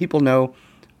you let people know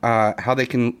how they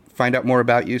can find out more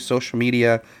about you, social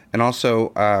media, and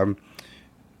also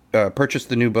purchase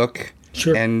the new book?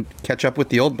 Sure. And catch up with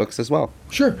the old books as well?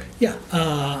 Sure. Yeah.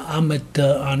 I'm at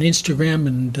on Instagram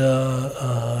and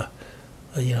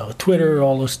Twitter,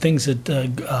 all those things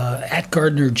at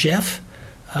Gardner Jeff.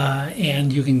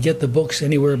 And you can get the books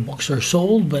anywhere books are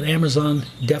sold, but Amazon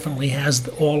definitely has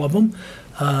all of them.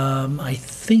 I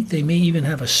think they may even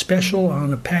have a special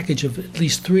on a package of at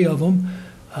least 3 of them.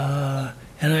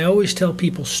 And I always tell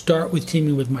people, start with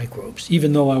Teaming with Microbes.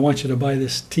 Even though I want you to buy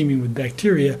this Teaming with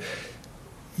Bacteria,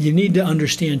 you need to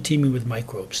understand Teaming with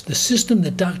Microbes. The system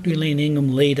that Dr. Elaine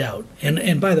Ingham laid out,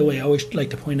 and by the way, I always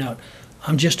like to point out,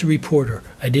 I'm just a reporter.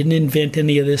 I didn't invent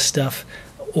any of this stuff.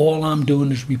 All I'm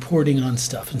doing is reporting on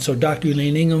stuff. And so Dr.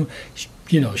 Elaine Ingham,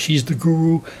 she's the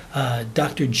guru.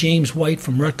 Dr. James White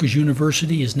from Rutgers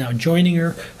University is now joining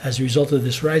her as a result of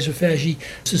this rhizophagy.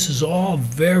 This is all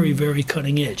very, very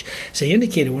cutting edge. As I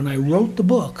indicated, when I wrote the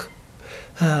book,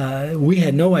 we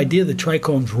had no idea the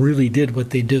trichomes really did what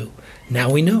they do.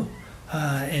 Now we know.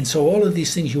 And so all of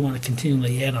these things you want to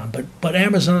continually add on. But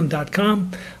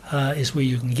Amazon.com is where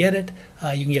you can get it.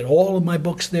 You can get all of my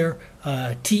books there.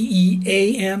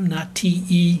 TEAM, not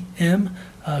TEM,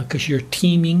 because you're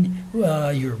teaming,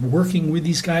 you're working with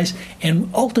these guys. And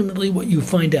ultimately what you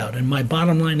find out, and my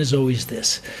bottom line is always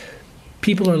this,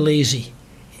 people are lazy.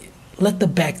 Let the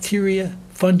bacteria,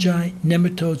 fungi,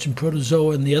 nematodes, and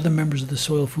protozoa, and the other members of the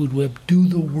soil food web do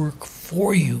the work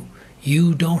for you.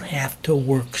 You don't have to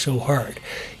work so hard.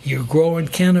 You're growing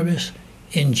cannabis,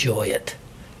 enjoy it.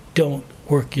 Don't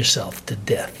work yourself to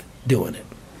death doing it.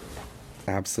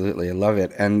 Absolutely. I love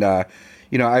it. And,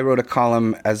 I wrote a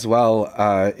column as well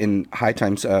in High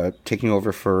Times, taking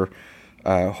over for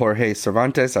Jorge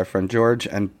Cervantes, our friend George,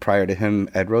 and prior to him,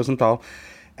 Ed Rosenthal.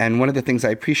 And one of the things I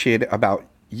appreciate about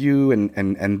you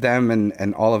and them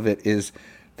and all of it is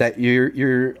that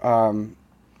your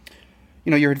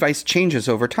advice changes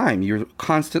over time. You're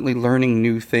constantly learning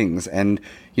new things. And,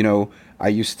 I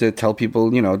used to tell people,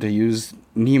 to use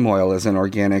neem oil as an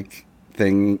organic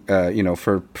thing,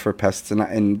 for pests.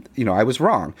 And I was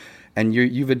wrong. And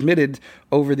you've admitted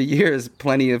over the years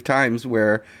plenty of times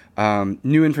where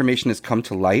new information has come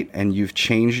to light and you've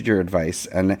changed your advice.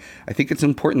 And I think it's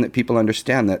important that people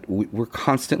understand that we're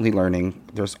constantly learning.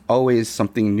 There's always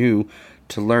something new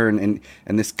to learn.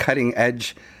 And this cutting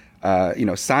edge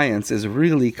science is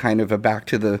really kind of a back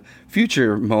to the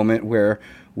future moment where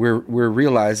we're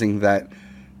realizing that,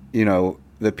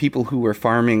 the people who were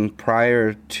farming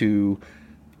prior to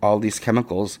all these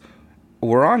chemicals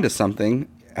were onto something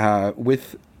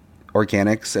with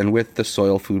organics and with the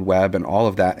soil food web and all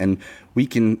of that. And we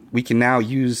can now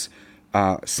use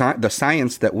the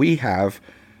science that we have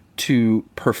to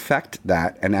perfect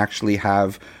that and actually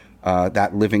have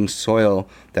that living soil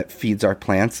that feeds our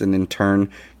plants and in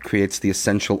turn creates the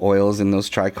essential oils in those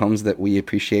trichomes that we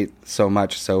appreciate so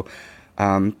much. So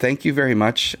Thank you very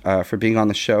much for being on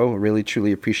the show. Really,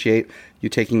 truly appreciate you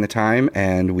taking the time,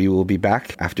 and we will be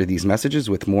back after these messages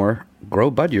with more Grow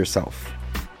Bud Yourself.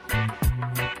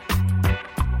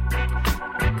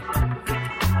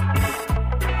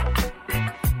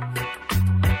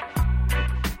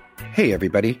 Hey,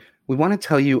 everybody. We want to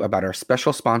tell you about our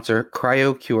special sponsor,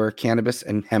 CryoCure Cannabis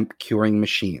and Hemp Curing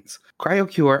Machines.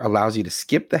 CryoCure allows you to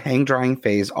skip the hang-drying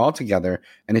phase altogether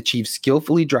and achieve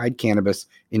skillfully dried cannabis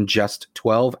in just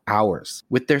 12 hours.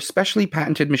 With their specially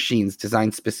patented machines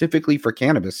designed specifically for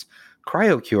cannabis,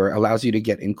 CryoCure allows you to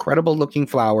get incredible-looking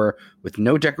flower with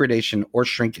no degradation or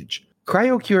shrinkage.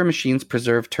 CryoCure machines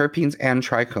preserve terpenes and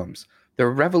trichomes. Their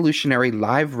revolutionary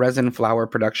live resin flower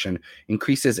production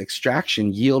increases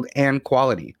extraction, yield, and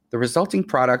quality. The resulting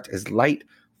product is light,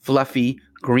 fluffy,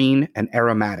 green, and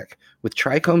aromatic, with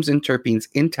trichomes and terpenes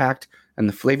intact and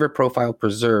the flavor profile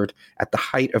preserved at the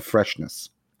height of freshness.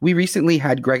 We recently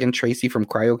had Greg and Tracy from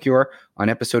CryoCure on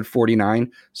episode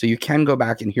 49, so you can go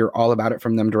back and hear all about it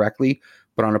from them directly.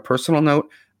 But on a personal note,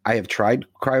 I have tried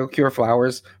CryoCure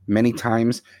flowers many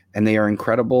times, and they are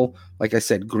incredible. Like I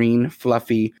said, green,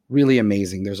 fluffy, really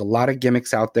amazing. There's a lot of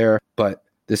gimmicks out there, but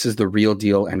this is the real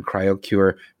deal, and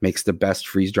CryoCure makes the best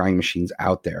freeze-drying machines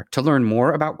out there. To learn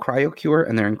more about CryoCure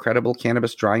and their incredible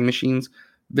cannabis drying machines,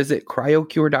 visit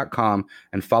cryocure.com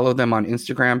and follow them on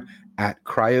Instagram at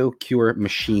CryoCure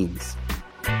Machines.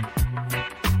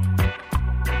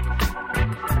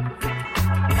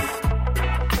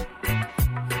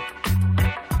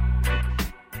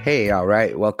 Hey, all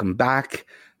right, welcome back.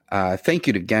 Thank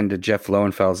you again to Jeff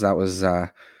Lowenfels. That was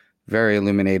very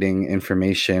illuminating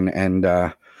information, and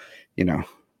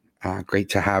great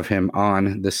to have him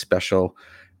on this special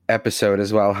episode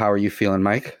as well. How are you feeling,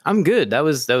 Mike? I'm good. That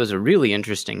was a really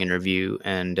interesting interview,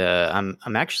 and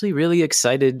I'm actually really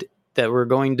excited that we're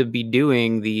going to be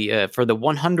doing for the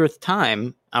 100th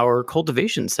time our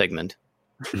cultivation segment.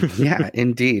 Yeah,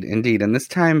 indeed, and this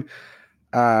time,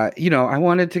 I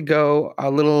wanted to go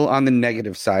a little on the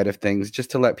negative side of things,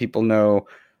 just to let people know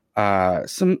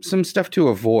some stuff to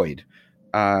avoid,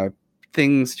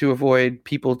 things to avoid,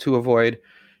 people to avoid,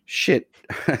 shit.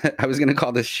 I was going to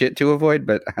call this shit to avoid,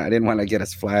 but I didn't want to get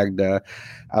us flagged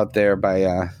out there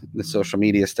by the social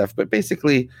media stuff. But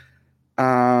basically,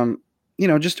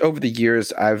 just over the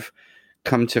years, I've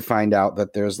come to find out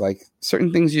that there's like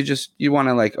certain things you want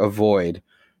to like avoid.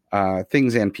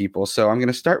 Things and people. So I'm going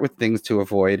to start with things to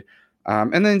avoid.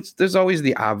 And then there's always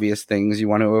the obvious things you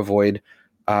want to avoid,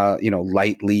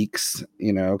 light leaks,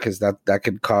 because that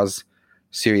could cause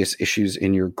serious issues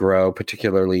in your grow,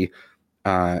 particularly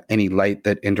any light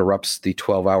that interrupts the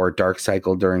 12-hour dark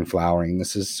cycle during flowering.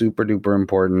 This is super duper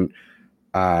important.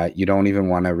 You don't even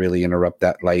want to really interrupt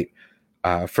that light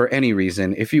for any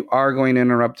reason. If you are going to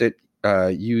interrupt it,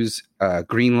 use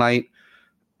green light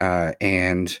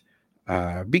and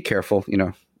be careful.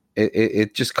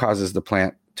 It just causes the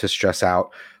plant to stress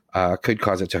out, could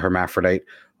cause it to hermaphrodite,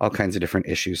 all kinds of different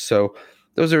issues. So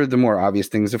those are the more obvious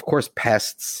things. Of course,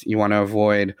 pests you want to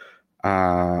avoid.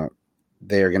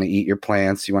 They are going to eat your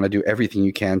plants. You want to do everything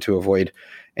you can to avoid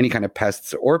any kind of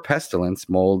pests or pestilence,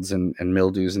 molds and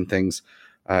mildews and things,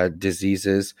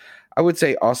 diseases. I would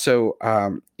say also,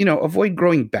 avoid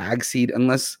growing bag seed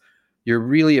unless you're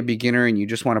really a beginner and you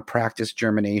just want to practice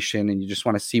germination and you just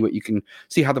want to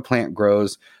see how the plant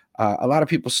grows. A lot of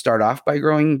people start off by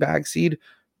growing bag seed,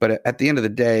 but at the end of the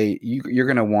day, you're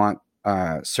going to want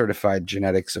certified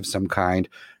genetics of some kind.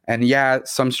 And yeah,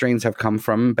 some strains have come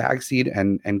from bag seed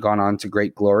and gone on to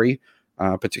great glory,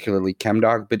 particularly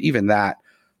ChemDog. But even that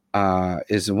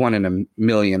is a 1 in a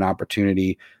million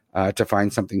opportunity to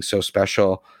find something so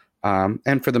special.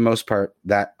 And for the most part,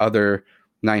 that other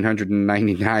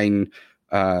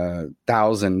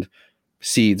 999,000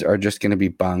 seeds are just going to be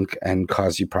bunk and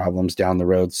cause you problems down the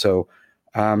road. So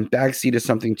bag seed is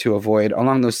something to avoid.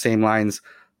 Along those same lines,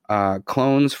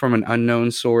 clones from an unknown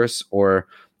source or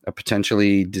a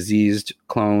potentially diseased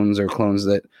clones or clones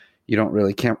that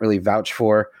you can't really vouch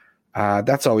for.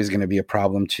 That's always going to be a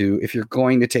problem too. If you're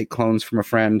going to take clones from a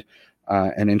friend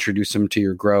and introduce them to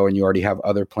your grow and you already have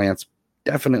other plants,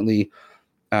 definitely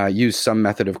use some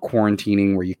method of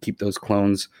quarantining where you keep those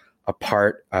clones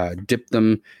apart, dip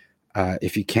them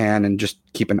if you can, and just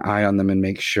keep an eye on them and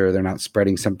make sure they're not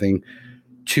spreading something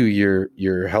to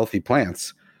your healthy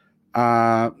plants.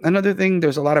 Another thing,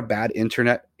 there's a lot of bad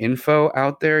internet info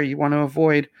out there you want to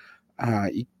avoid.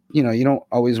 You don't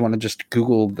always want to just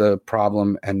Google the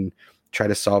problem and try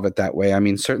to solve it that way. I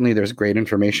mean, certainly there's great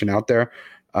information out there,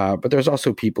 but there's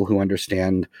also people who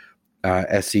understand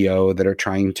SEO that are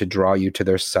trying to draw you to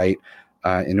their site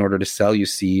in order to sell you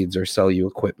seeds or sell you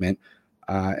equipment.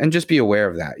 and just be aware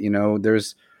of that.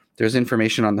 There's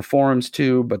information on the forums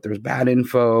too, but there's bad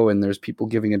info and there's people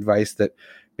giving advice that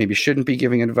maybe shouldn't be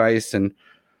giving advice. And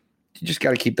you just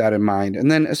got to keep that in mind. And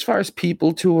then as far as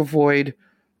people to avoid,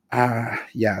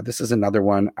 this is another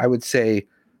one. I would say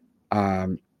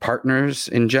partners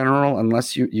in general,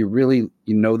 unless you really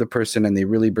know the person and they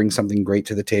really bring something great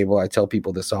to the table. I tell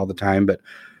people this all the time, but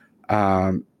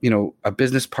a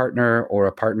business partner or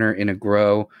a partner in a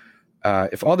grow,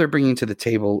 if all they're bringing to the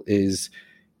table is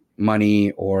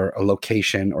money or a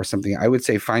location or something, I would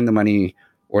say find the money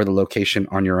or the location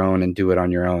on your own and do it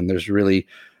on your own.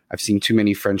 I've seen too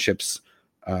many friendships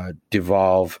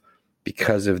devolve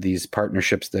because of these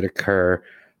partnerships that occur.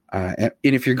 And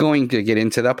if you're going to get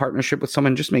into that partnership with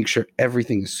someone, just make sure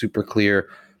everything is super clear,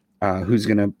 who's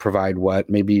going to provide what,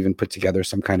 maybe even put together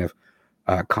some kind of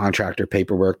contract or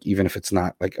paperwork, even if it's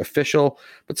not like official,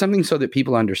 but something so that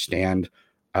people understand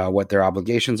what their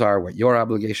obligations are, what your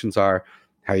obligations are,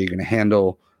 how you're going to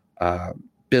handle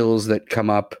bills that come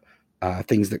up,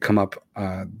 things that come up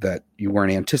that you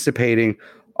weren't anticipating,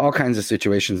 all kinds of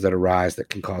situations that arise that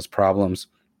can cause problems.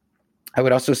 I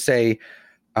would also say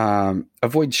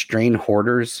avoid strain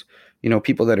hoarders,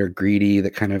 people that are greedy,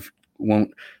 that kind of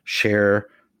won't share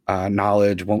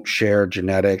knowledge, won't share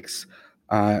genetics.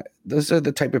 Those are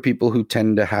the type of people who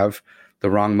tend to have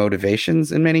the wrong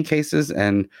motivations in many cases.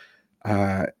 And,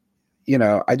 I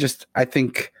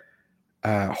think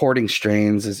hoarding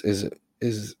strains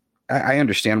is I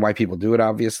understand why people do it,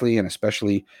 obviously, and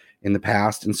especially in the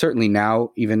past, and certainly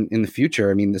now, even in the future.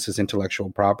 I mean, this is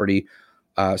intellectual property,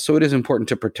 so it is important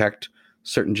to protect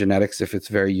certain genetics if it's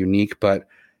very unique. But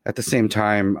at the same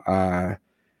time,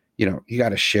 you got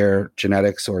to share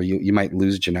genetics, or you might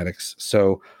lose genetics.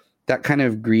 So that kind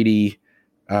of greedy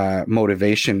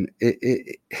motivation,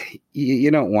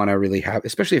 you don't want to really have,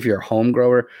 especially if you're a home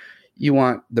grower. You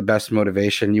want the best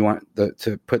motivation. You want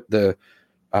to put the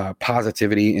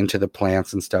positivity into the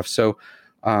plants and stuff. So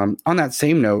on that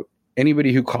same note,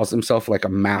 anybody who calls themselves like a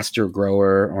master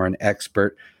grower or an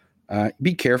expert,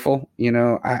 be careful.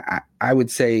 I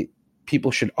would say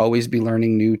people should always be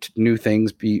learning new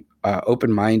things, be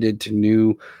open-minded to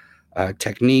new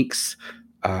techniques,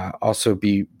 also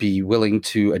be willing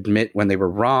to admit when they were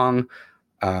wrong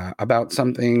about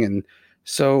something. And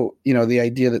so, the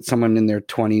idea that someone in their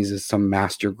 20s is some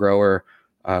master grower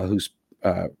who's,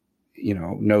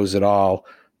 knows it all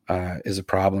is a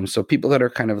problem. So people that are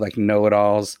kind of like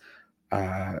know-it-alls,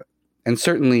 and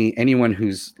certainly anyone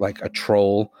who's like a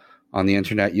troll on the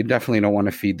internet, you definitely don't want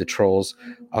to feed the trolls.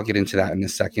 I'll get into that in a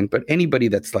second. But anybody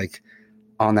that's like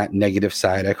on that negative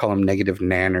side, I call them negative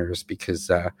nanners, because,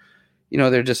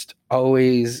 they're just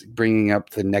always bringing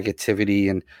up the negativity,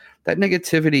 and that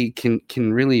negativity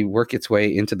can really work its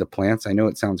way into the plants. I know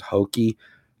it sounds hokey,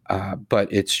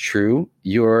 but it's true.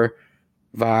 Your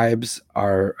vibes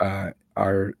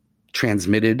are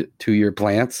transmitted to your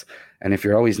plants, and if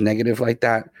you're always negative like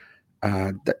that,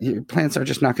 your plants are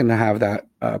just not going to have that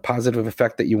positive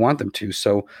effect that you want them to.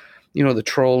 So, the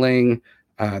trolling,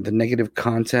 the negative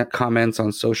comments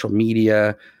on social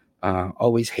media,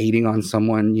 always hating on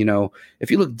someone, if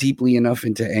you look deeply enough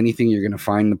into anything, you're going to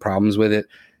find the problems with it.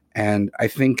 And I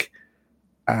think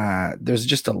there's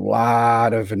just a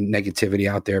lot of negativity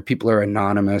out there. People are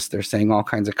anonymous. They're saying all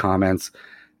kinds of comments,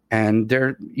 and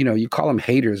they're, you call them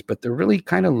haters, but they're really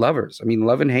kind of lovers. I mean,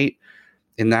 love and hate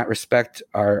in that respect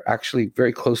are actually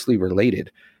very closely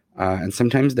related. And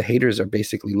sometimes the haters are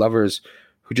basically lovers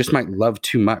who just might love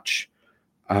too much.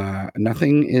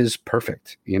 Nothing is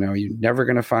perfect. You're never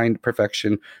going to find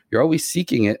perfection. You're always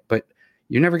seeking it, but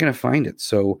you're never going to find it.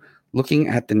 So looking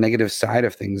at the negative side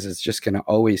of things is just going to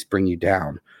always bring you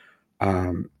down.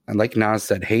 And like Nas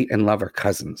said, hate and love are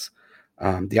cousins.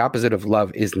 The opposite of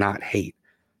love is not hate.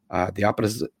 The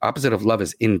opposite of love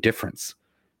is indifference.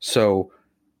 So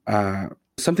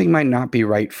something might not be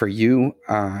right for you,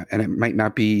 and it might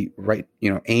not be right,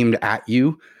 aimed at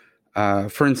you.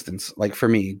 For instance, like for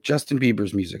me, Justin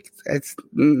Bieber's music, it's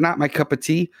not my cup of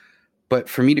tea, but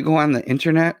for me to go on the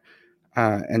internet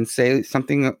and say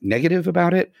something negative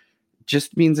about it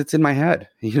just means it's in my head.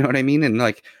 You know what I mean? And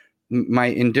like my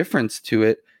indifference to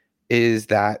it is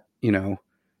that,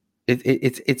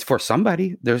 it's for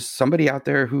somebody. There's somebody out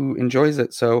there who enjoys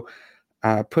it. So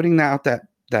putting out that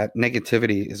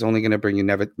negativity is only going to bring you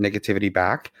negativity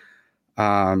back.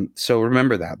 So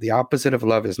remember that the opposite of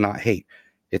love is not hate.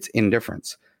 It's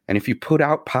indifference. And if you put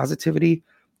out positivity,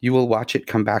 you will watch it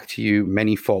come back to you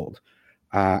manyfold.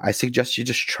 I suggest you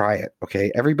just try it.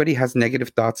 Okay. Everybody has negative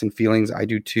thoughts and feelings. I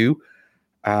do too.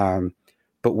 But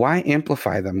why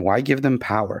amplify them? Why give them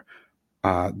power?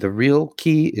 The real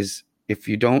key is if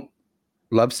you don't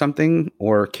love something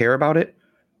or care about it,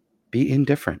 be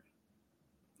indifferent.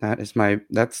 That's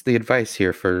the advice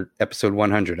here for episode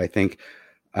 100, I think.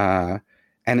 And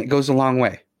it goes a long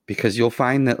way, because you'll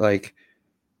find that like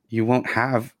you'll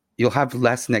have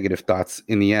less negative thoughts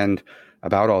in the end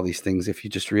about all these things if you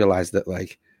just realize that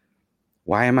like,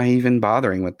 why am I even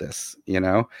bothering with this?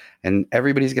 And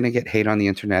everybody's going to get hate on the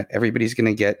internet. Everybody's going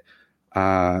to get,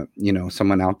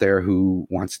 someone out there who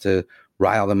wants to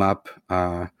rile them up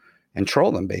and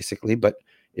troll them, basically. But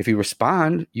if you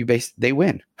respond, they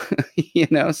win,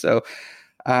 So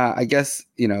I guess,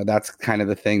 that's kind of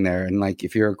the thing there. And like,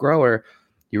 if you're a grower,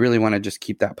 you really want to just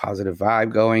keep that positive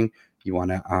vibe going. You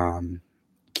want to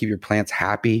keep your plants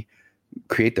happy,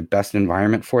 create the best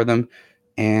environment for them.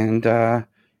 And,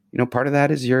 part of that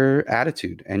is your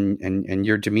attitude and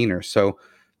your demeanor. So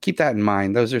keep that in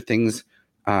mind. Those are things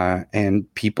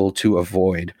and people to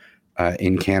avoid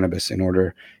in cannabis and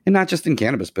not just in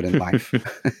cannabis, but in life.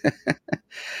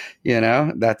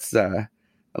 That's a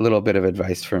little bit of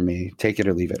advice from me. Take it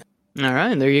or leave it. All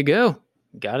right, there you go.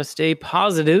 Got to stay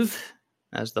positive,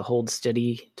 as the Hold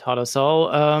Steady taught us all.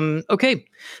 Okay,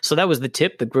 so that was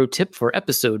the grow tip for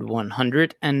episode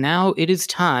 100. And now it is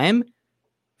time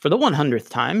for the 100th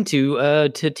time to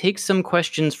take some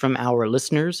questions from our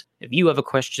listeners. If you have a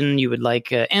question you would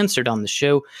like answered on the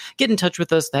show, get in touch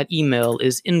with us. That email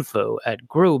is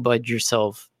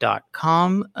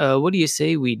info@growbudyourself.com. What do you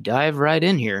say we dive right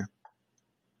in here?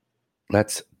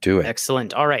 Let's do it.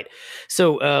 Excellent. All right.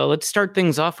 So let's start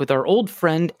things off with our old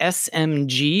friend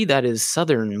SMG, that is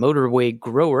Southern Motorway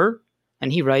Grower.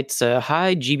 And he writes,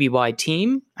 hi, GBY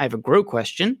team. I have a grow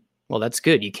question. Well, that's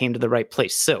good. You came to the right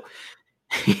place. So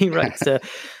he writes,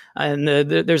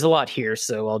 there's a lot here,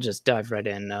 so I'll just dive right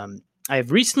in. I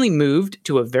have recently moved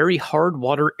to a very hard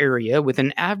water area with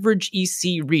an average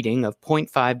EC reading of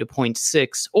 0.5 to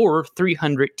 0.6 or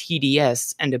 300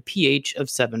 TDS and a pH of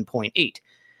 7.8.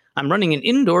 I'm running an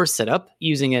indoor setup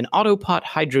using an Autopot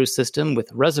hydro system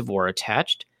with reservoir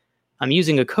attached. I'm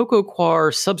using a Coco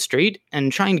Coir substrate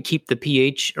and trying to keep the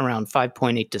pH around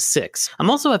 5.8 to 6. I'm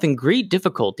also having great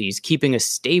difficulties keeping a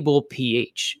stable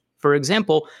pH. For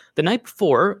example, the night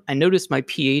before, I noticed my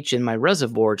pH in my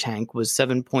reservoir tank was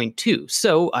 7.2,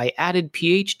 so I added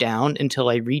pH down until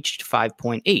I reached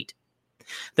 5.8.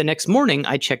 The next morning,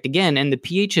 I checked again, and the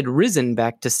pH had risen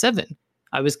back to 7.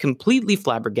 I was completely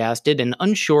flabbergasted and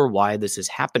unsure why this is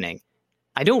happening.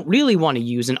 I don't really want to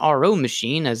use an RO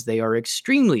machine, as they are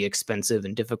extremely expensive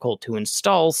and difficult to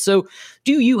install, so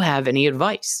do you have any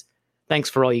advice? Thanks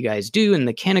for all you guys do in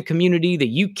the Canna community.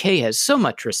 The UK has so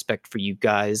much respect for you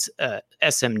guys,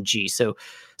 SMG. So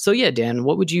yeah, Dan,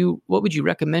 what would you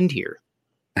recommend here?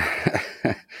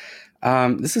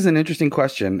 This is an interesting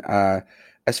question.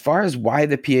 As far as why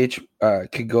the pH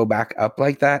could go back up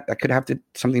like that, that could have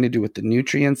something to do with the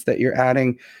nutrients that you're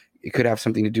adding. It could have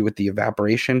something to do with the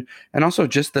evaporation, and also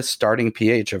just the starting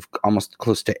pH of almost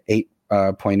close to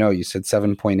 8.0. You said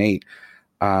 7.8.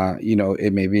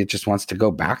 Maybe it just wants to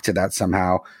go back to that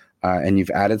somehow, and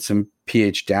you've added some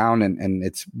pH down and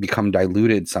it's become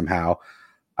diluted somehow.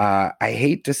 I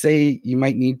hate to say you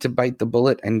might need to bite the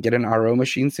bullet and get an RO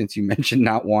machine, since you mentioned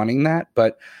not wanting that,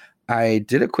 but I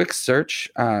did a quick search,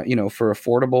 for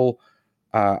affordable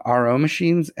RO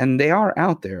machines, and they are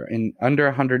out there in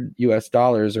under $100 US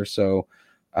or so.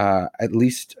 At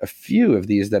least a few of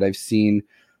these that I've seen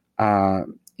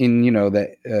in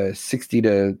the $60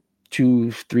 to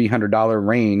 $200-300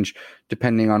 range,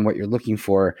 depending on what you're looking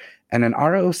for. And an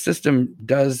RO system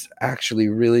does actually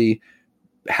really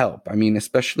help. I mean,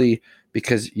 especially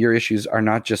because your issues are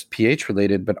not just pH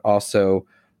related, but also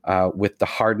with the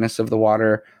hardness of the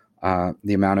water.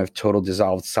 The amount of total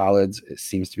dissolved solids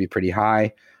seems to be pretty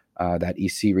high. That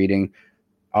EC reading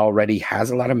already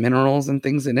has a lot of minerals and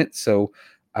things in it. So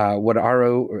what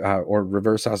RO or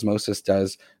reverse osmosis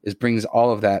does is brings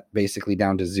all of that basically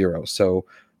down to zero. So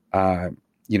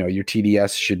your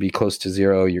TDS should be close to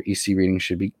zero. Your EC reading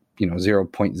should be 0.0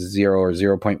 or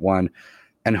 0.1,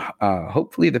 and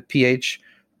hopefully the pH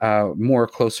more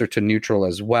closer to neutral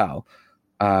as well.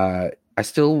 I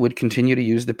still would continue to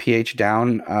use the pH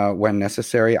down when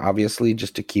necessary, obviously,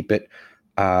 just to keep it,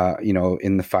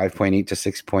 in the 5.8 to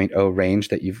 6.0 range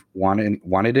that you've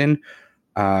wanted in.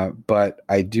 But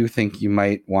I do think you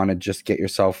might want to just get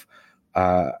yourself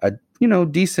a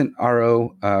decent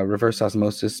RO reverse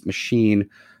osmosis machine,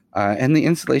 and the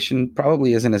installation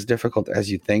probably isn't as difficult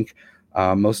as you think.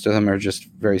 Most of them are just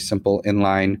very simple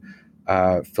inline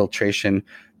filtration.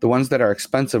 The ones that are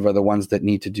expensive are the ones that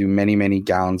need to do many, many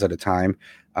gallons at a time.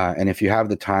 And if you have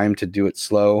the time to do it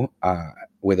slow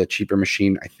with a cheaper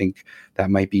machine, I think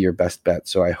that might be your best bet.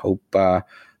 So I hope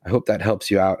I hope that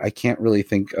helps you out. I can't really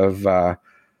think of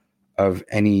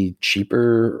any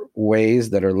cheaper ways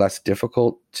that are less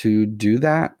difficult to do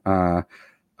that.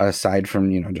 Aside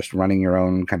from, just running your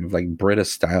own kind of like Brita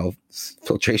style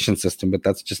filtration system, but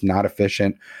that's just not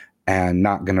efficient and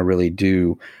not going to really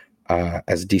do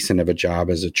as decent of a job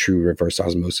as a true reverse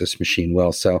osmosis machine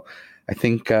will. So I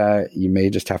think you may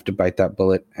just have to bite that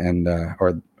bullet, and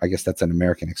or I guess that's an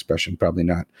American expression, probably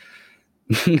not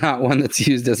one that's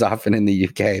used as often in the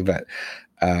UK, but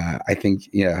I think,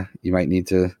 you might need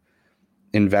to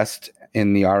invest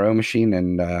in the RO machine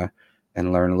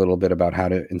and learn a little bit about how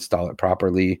to install it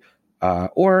properly.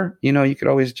 Or, you could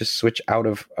always just switch out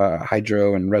of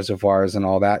hydro and reservoirs and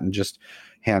all that and just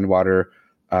hand water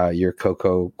your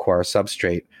cocoa coir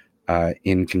substrate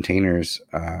in containers.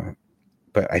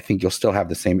 But I think you'll still have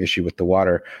the same issue with the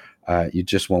water. You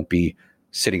just won't be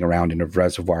sitting around in a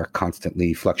reservoir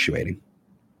constantly fluctuating.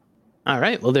 All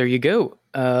right. Well, there you go.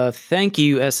 Thank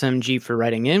you, SMG, for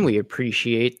writing in. We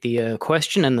appreciate the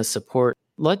question and the support.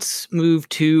 Let's move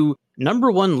to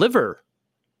number one, liver.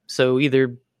 So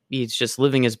either he's just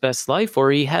living his best life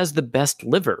or he has the best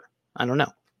liver. I don't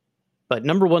know. But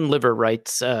number one, liver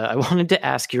writes, I wanted to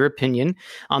ask your opinion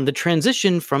on the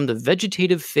transition from the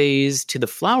vegetative phase to the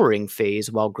flowering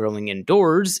phase while growing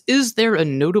indoors. Is there a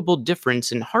notable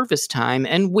difference in harvest time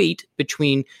and weight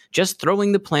between just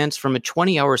throwing the plants from a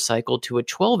 20-hour cycle to a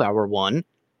 12-hour one,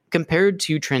 compared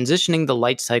to transitioning the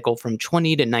light cycle from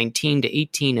 20 to 19 to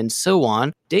 18 and so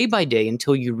on, day by day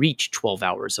until you reach 12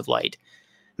 hours of light?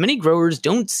 Many growers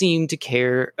don't seem to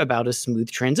care about a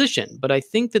smooth transition, but I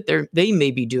think that they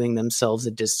may be doing themselves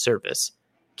a disservice.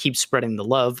 Keep spreading the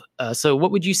love. So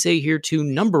what would you say here to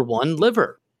number one,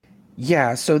 liver?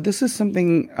 Yeah, so this is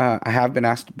something I have been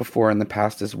asked before in the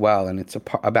past as well, and it's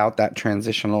about that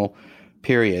transitional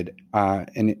period.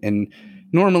 And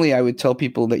normally I would tell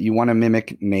people that you want to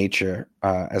mimic nature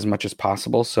as much as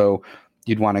possible. So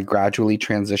you'd want to gradually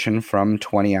transition from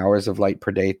 20 hours of light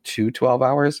per day to 12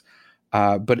 hours.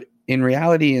 But in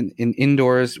reality, in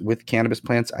indoors with cannabis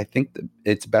plants, I think that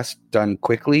it's best done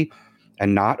quickly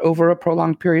and not over a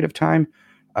prolonged period of time,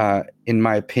 in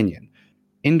my opinion.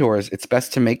 Indoors, it's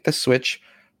best to make the switch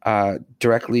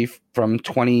directly from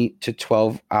 20 to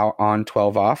 12 on,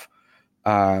 12 off.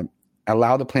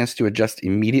 Allow the plants to adjust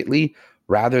immediately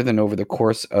rather than over the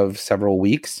course of several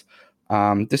weeks.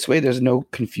 This way, there's no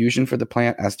confusion for the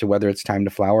plant as to whether it's time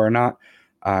to flower or not.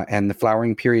 And the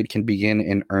flowering period can begin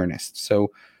in earnest.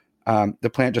 So the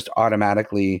plant just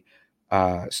automatically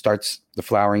starts the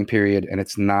flowering period, and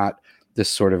it's not this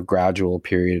sort of gradual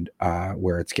period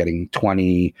where it's getting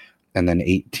 20 and then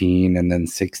 18 and then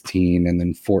 16 and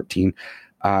then 14.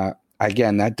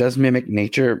 Again, that does mimic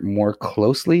nature more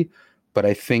closely, but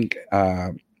I think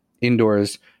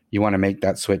indoors you want to make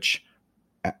that switch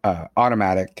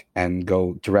automatic and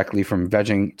go directly from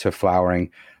vegging to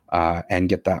flowering and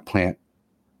get that plant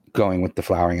going with the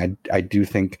flowering. I do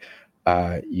think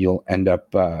you'll end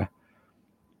up, the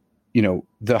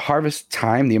harvest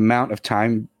time, the amount of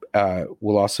time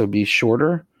will also be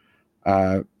shorter.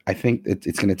 I think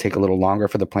it's going to take a little longer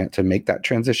for the plant to make that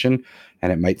transition,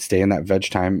 and it might stay in that veg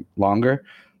time longer.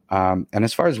 And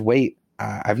as far as weight,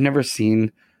 I've never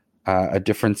seen a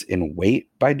difference in weight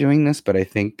by doing this, but I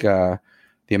think the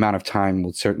amount of time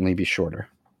will certainly be shorter.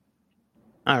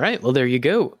 All right. Well, there you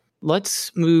go.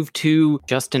 Let's move to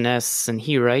Justin S. And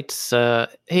he writes,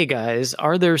 hey guys,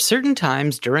 are there certain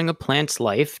times during a plant's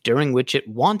life during which it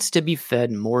wants to be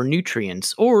fed more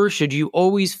nutrients, or should you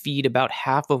always feed about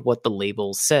half of what the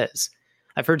label says?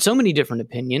 I've heard so many different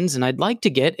opinions, and I'd like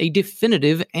to get a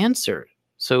definitive answer.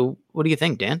 So what do you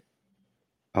think, Dan?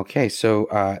 Okay, so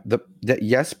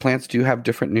yes, plants do have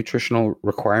different nutritional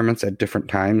requirements at different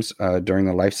times during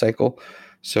the life cycle.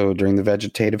 So during the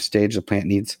vegetative stage, the plant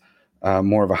needs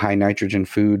more of a high nitrogen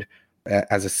food.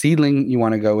 As a seedling, you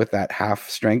want to go with that half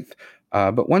strength.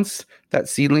 But once that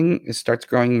seedling starts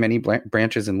growing many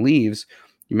branches and leaves,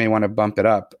 you may want to bump it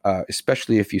up,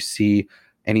 especially if you see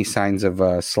any signs of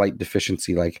a slight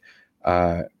deficiency, like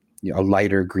a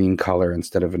lighter green color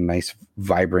instead of a nice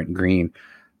vibrant green.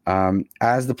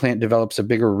 As the plant develops a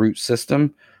bigger root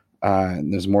system,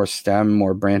 and there's more stem,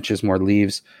 more branches, more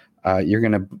leaves, you're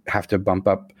going to have to bump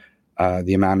up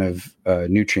the amount of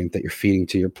nutrient that you're feeding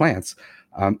to your plants.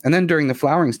 And then during the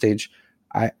flowering stage,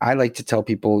 I like to tell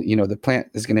people, the plant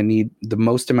is going to need the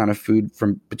most amount of food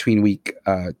from between week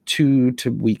 2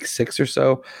 to week 6 or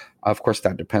so. Of course,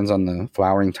 that depends on the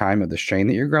flowering time of the strain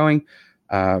that you're growing.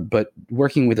 But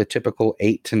working with a typical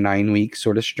 8 to 9 week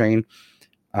sort of strain,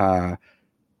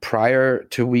 prior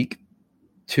to week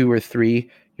 2 or 3,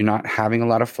 you're not having a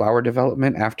lot of flower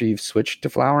development after you've switched to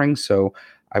flowering. So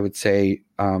I would say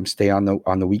stay on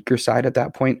the weaker side at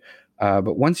that point.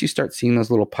 But once you start seeing those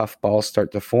little puff balls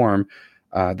start to form,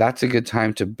 that's a good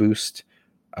time to boost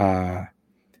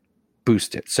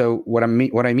it. So what I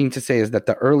mean to say is that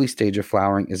the early stage of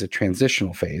flowering is a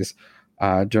transitional phase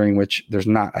during which there's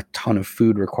not a ton of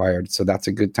food required. So that's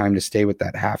a good time to stay with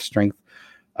that half strength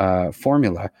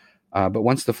formula. But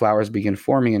once the flowers begin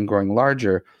forming and growing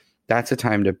larger, that's a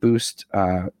time to boost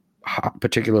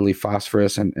particularly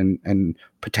phosphorus and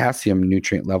potassium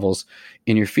nutrient levels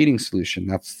in your feeding solution.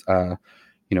 That's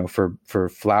for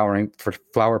flowering, for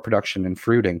flower production and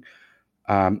fruiting.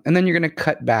 And then you're going to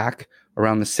cut back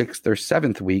around the 6th or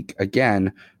 7th week,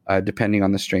 again, depending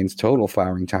on the strain's total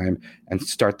flowering time, and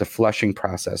start the flushing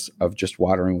process of just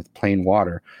watering with plain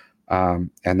water.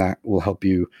 And that will help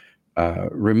you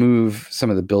remove some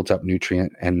of the built-up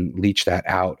nutrient and leach that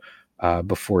out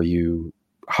before you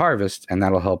harvest, and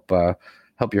that'll help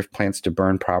your plants to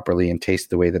burn properly and taste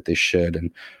the way that they should,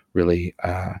 and really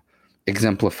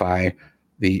exemplify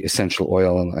the essential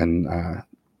oil and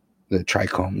the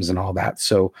trichomes and all that.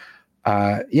 So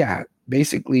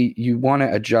basically you want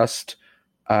to adjust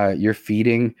your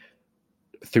feeding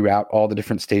throughout all the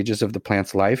different stages of the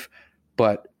plant's life,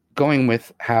 but going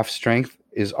with half strength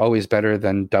is always better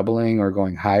than doubling or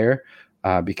going higher,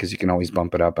 because you can always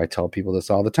bump it up. I tell people this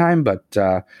all the time, but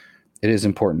it is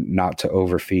important not to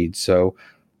overfeed. So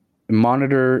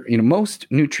monitor, most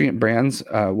nutrient brands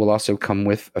will also come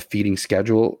with a feeding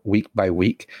schedule week by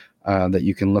week that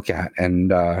you can look at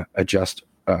and adjust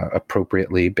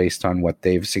appropriately based on what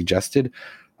they've suggested.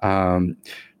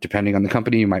 Depending on the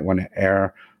company, you might want to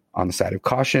err on the side of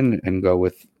caution and go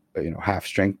with half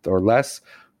strength or less.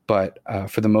 But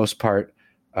for the most part,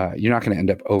 you're not going to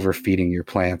end up overfeeding your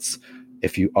plants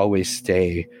if you always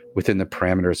stay within the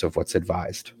parameters of what's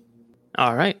advised.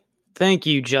 All right. Thank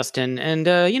you, Justin. And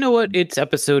you know what? It's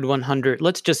episode 100.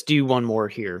 Let's just do one more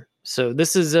here. So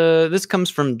this comes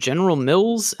from General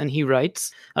Mills, and he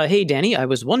writes, "Hey, Danny, I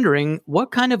was wondering,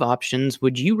 what kind of options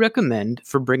would you recommend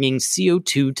for bringing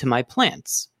CO2 to my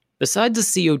plants? Besides a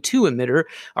CO2 emitter,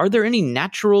 are there any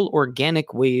natural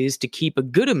organic ways to keep a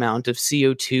good amount of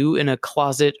CO2 in a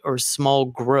closet or small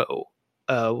grow?"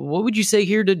 What would you say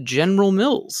here to General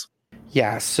Mills?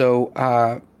 Yeah, so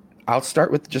I'll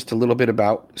start with just a little bit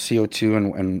about CO2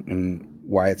 and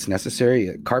why it's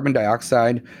necessary. Carbon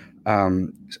dioxide,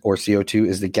 or CO2,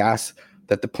 is the gas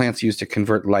that the plants use to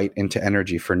convert light into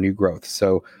energy for new growth.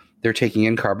 So they're taking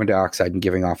in carbon dioxide and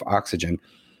giving off oxygen,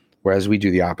 whereas we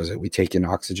do the opposite. We take in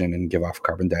oxygen and give off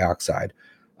carbon dioxide.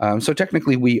 So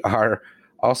technically, we are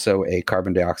also a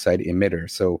carbon dioxide emitter.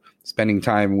 So spending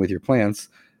time with your plants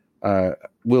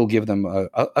will give them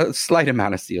a slight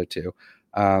amount of CO2.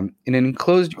 In an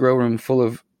enclosed grow room full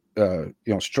of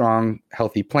strong,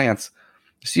 healthy plants,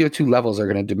 CO2 levels are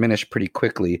going to diminish pretty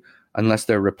quickly unless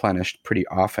they're replenished pretty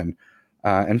often.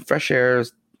 And fresh air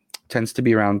tends to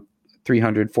be around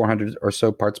 300, 400 or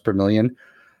so parts per million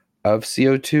of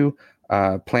CO2.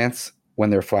 Plants, when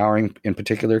they're flowering in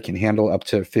particular, can handle up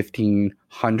to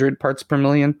 1,500 parts per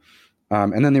million.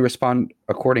 And then they respond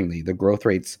accordingly. The growth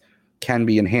rates can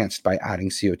be enhanced by adding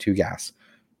CO2 gas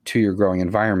to your growing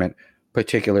environment,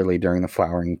 particularly during the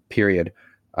flowering period,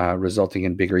 resulting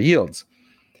in bigger yields.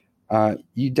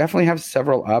 You definitely have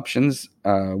several options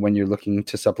when you're looking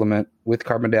to supplement with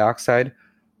carbon dioxide.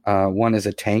 One is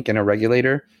a tank and a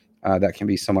regulator that can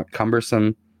be somewhat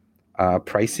cumbersome,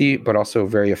 pricey, but also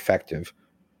very effective.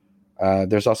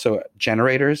 There's also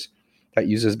generators that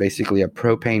uses basically a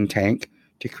propane tank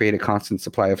to create a constant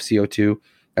supply of CO2.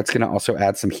 That's going to also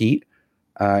add some heat.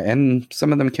 And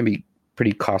some of them can be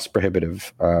pretty cost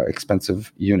prohibitive,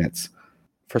 expensive units.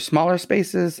 For smaller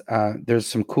spaces, there's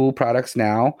some cool products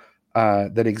now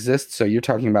that exist. So you're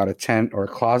talking about a tent or a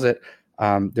closet.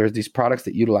 There's these products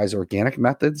that utilize organic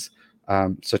methods,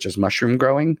 such as mushroom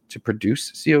growing, to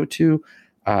produce CO2.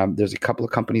 There's a couple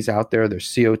of companies out there. There's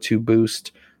CO2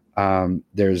 Boost.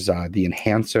 There's the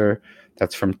Enhancer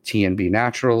that's from T&B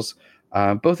Naturals.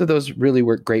 Both of those really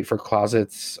work great for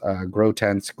closets, grow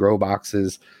tents, grow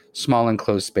boxes, small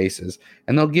enclosed spaces.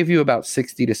 And they'll give you about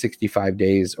 60 to 65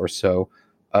 days or so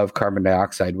of carbon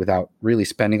dioxide without really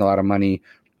spending a lot of money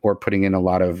or putting in a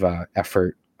lot of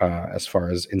effort as far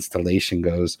as installation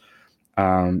goes.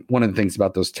 One of the things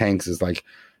about those tanks is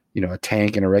a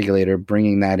tank and a regulator,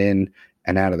 bringing that in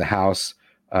and out of the house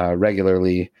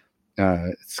regularly,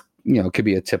 could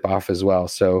be a tip off as well.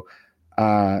 So,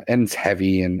 and it's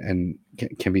heavy and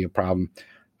can be a problem.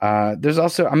 There's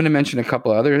also, I'm going to mention a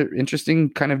couple other interesting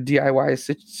kind of DIY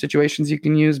situations you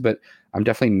can use, but I'm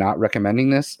definitely not recommending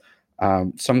this.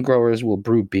 Some growers will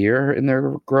brew beer in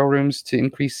their grow rooms to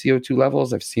increase CO2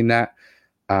 levels. I've seen that.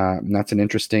 That's an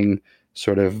interesting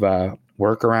sort of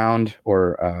workaround,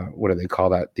 or what do they call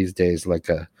that these days? Like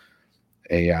a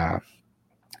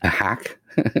hack,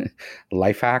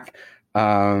 life hack.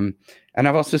 And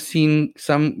I've also seen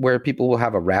some where people will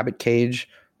have a rabbit cage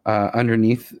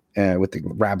underneath with the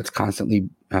rabbits constantly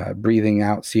breathing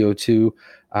out CO2.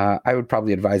 I would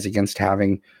probably advise against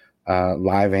having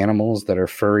live animals that are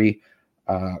furry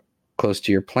close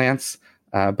to your plants.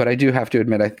 But I do have to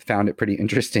admit, I found it pretty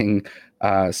interesting,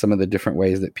 some of the different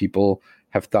ways that people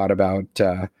have thought about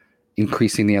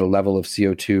increasing the level of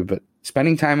CO2, but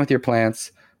spending time with your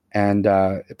plants, and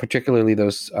particularly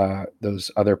those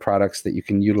other products that you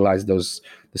can utilize, the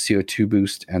CO2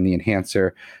 boost and the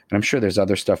enhancer. And I'm sure there's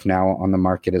other stuff now on the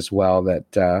market as well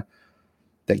that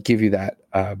give you that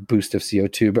boost of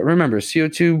CO2. But remember,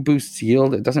 CO2 boosts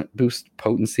yield. It doesn't boost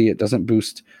potency. It doesn't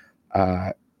boost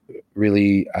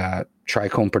really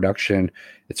trichome production.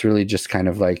 It's really just kind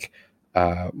of like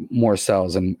more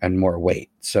cells and more weight.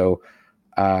 So,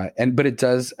 but it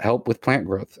does help with plant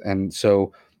growth. And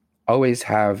so always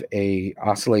have a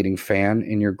oscillating fan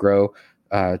in your grow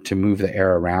to move the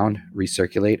air around,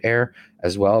 recirculate air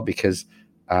as well, because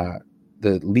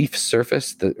the leaf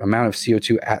surface, the amount of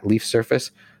CO2 at leaf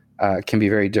surface can be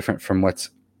very different from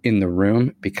what's in the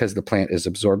room, because the plant is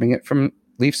absorbing it from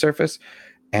leaf surface.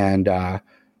 And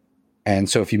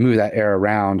so if you move that air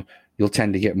around, you'll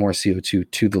tend to get more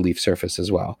CO2 to the leaf surface as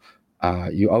well.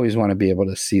 You always want to be able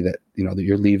to see that, that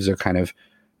your leaves are kind of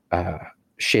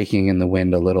shaking in the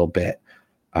wind a little bit.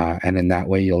 And in that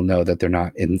way, you'll know that they're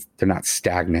not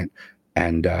stagnant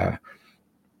and at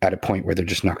a point where they're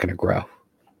just not going to grow.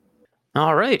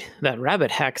 All right. That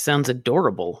rabbit hack sounds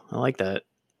adorable. I like that.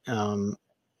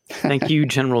 Thank you,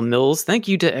 General Mills. Thank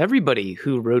you to everybody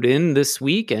who wrote in this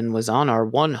week and was on our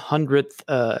 100th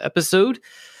episode.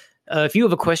 If you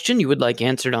have a question you would like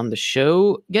answered on the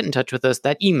show, get in touch with us.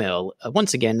 That email,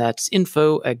 once again, that's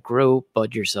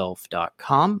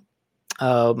info@growbudyourself.com.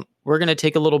 We're going to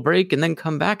take a little break and then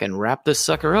come back and wrap this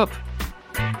sucker up.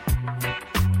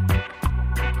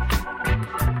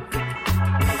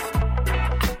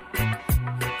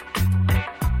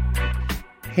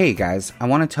 Hey guys, I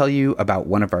want to tell you about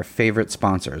one of our favorite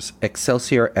sponsors,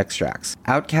 Excelsior Extracts.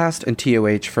 Outcast and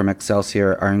TOH from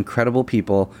Excelsior are incredible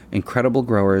people, incredible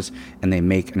growers, and they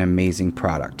make an amazing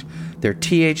product. Their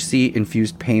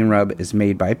THC-infused pain rub is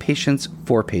made by patients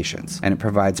for patients, and it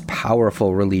provides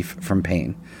powerful relief from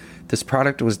pain. This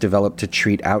product was developed to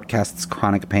treat Outcast's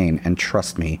chronic pain, and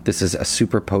trust me, this is a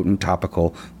super potent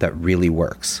topical that really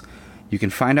works. You can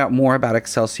find out more about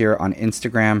Excelsior on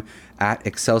Instagram at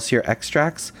Excelsior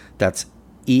Extracts. That's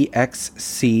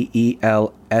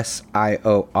EXCELSIOR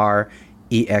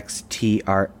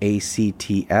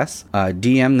EXTRACTS.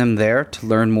 DM them there to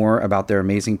learn more about their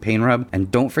amazing pain rub.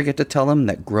 And don't forget to tell them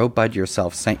that Grow Bud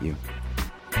Yourself sent you.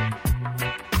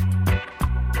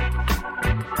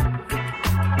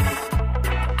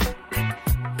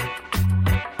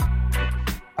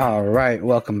 All right,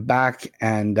 welcome back.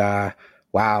 And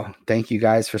wow, thank you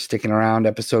guys for sticking around.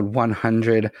 Episode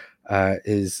 100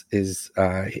 is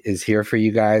here for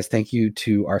you guys. Thank you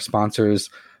to our sponsors,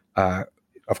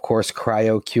 of course,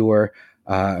 CryoCure,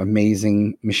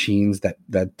 amazing machines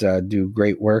that do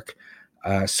great work.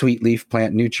 Sweet Leaf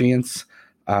Plant Nutrients,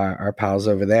 our pals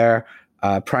over there.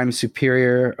 Prime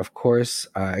Superior, of course.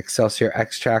 Excelsior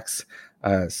Extracts,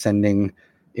 sending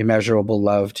immeasurable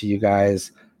love to you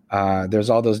guys. There's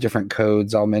all those different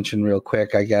codes I'll mention real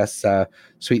quick, I guess.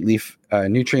 Sweet Leaf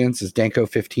Nutrients is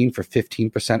Danko15 for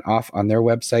 15% off on their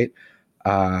website.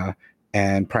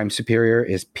 And Prime Superior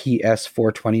is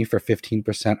PS420 for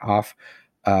 15% off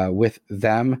with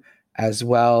them as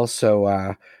well. So,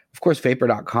 of course,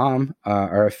 Vapor.com,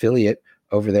 our affiliate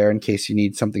over there, in case you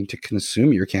need something to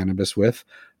consume your cannabis with.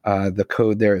 The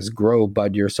code there is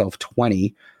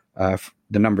GrowBudYourself20.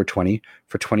 The number 20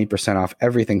 for 20% off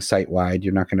everything site-wide.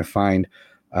 You're not going to find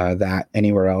that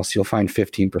anywhere else. You'll find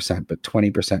 15%, but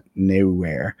 20%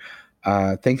 nowhere.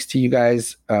 Thanks to you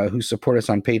guys who support us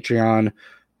on Patreon,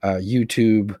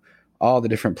 YouTube, all the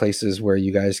different places where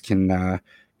you guys can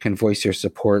voice your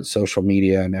support, social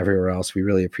media, and everywhere else. We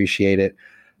really appreciate it.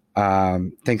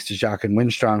 Thanks to Jacques and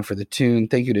Winstrong for the tune.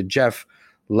 Thank you to Jeff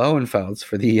Lowenfelds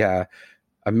for the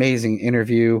amazing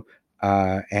interview.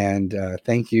 And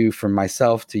thank you from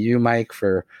myself to you, Mike,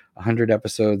 for 100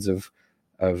 episodes of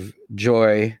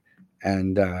joy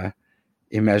and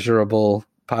immeasurable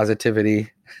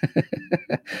positivity.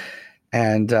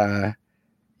 And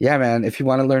yeah, man, if you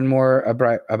want to learn more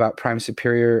about Prime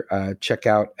Superior, check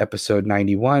out episode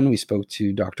 91. We spoke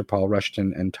to Dr. Paul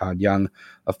Rushton and Todd Young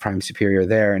of Prime Superior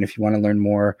there. And if you want to learn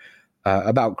more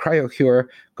about CryoCure,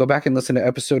 go back and listen to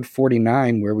episode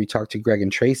 49, where we talked to Greg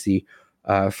and Tracy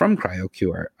from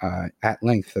CryoCure at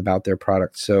length about their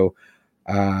product. So,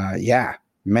 yeah,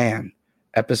 man,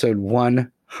 episode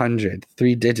 100,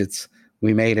 3 digits,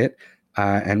 we made it.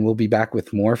 And we'll be back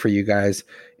with more for you guys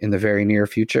in the very near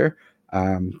future.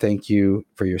 Thank you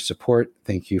for your support.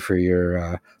 Thank you for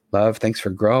your love. Thanks for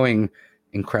growing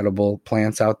incredible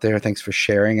plants out there. Thanks for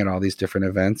sharing at all these different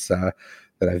events that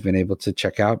I've been able to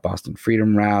check out. Boston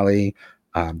Freedom Rally,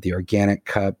 the Organic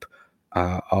Cup,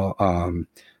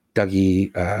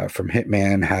 Dougie from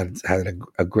Hitman had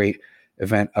a great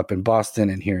event up in Boston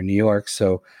and here in New York.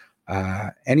 So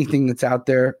anything that's out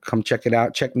there, come check it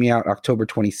out. Check me out October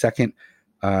 22nd.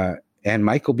 And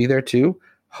Mike will be there too,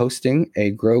 hosting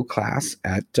a grow class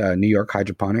at New York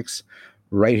Hydroponics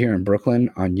right here in Brooklyn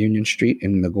on Union Street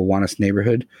in the Gowanus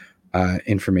neighborhood.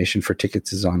 Information for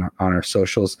tickets is on our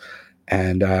socials.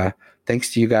 And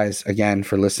thanks to you guys again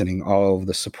for listening. All of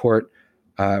the support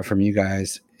from you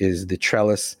guys is the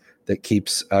trellis that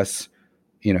keeps us,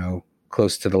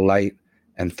 close to the light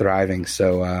and thriving.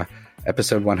 So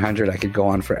episode 100, I could go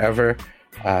on forever,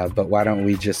 but why don't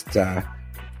we just,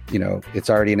 it's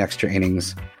already an extra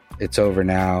innings. It's over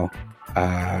now.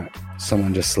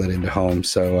 Someone just slid into home.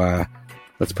 So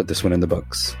let's put this one in the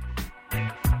books.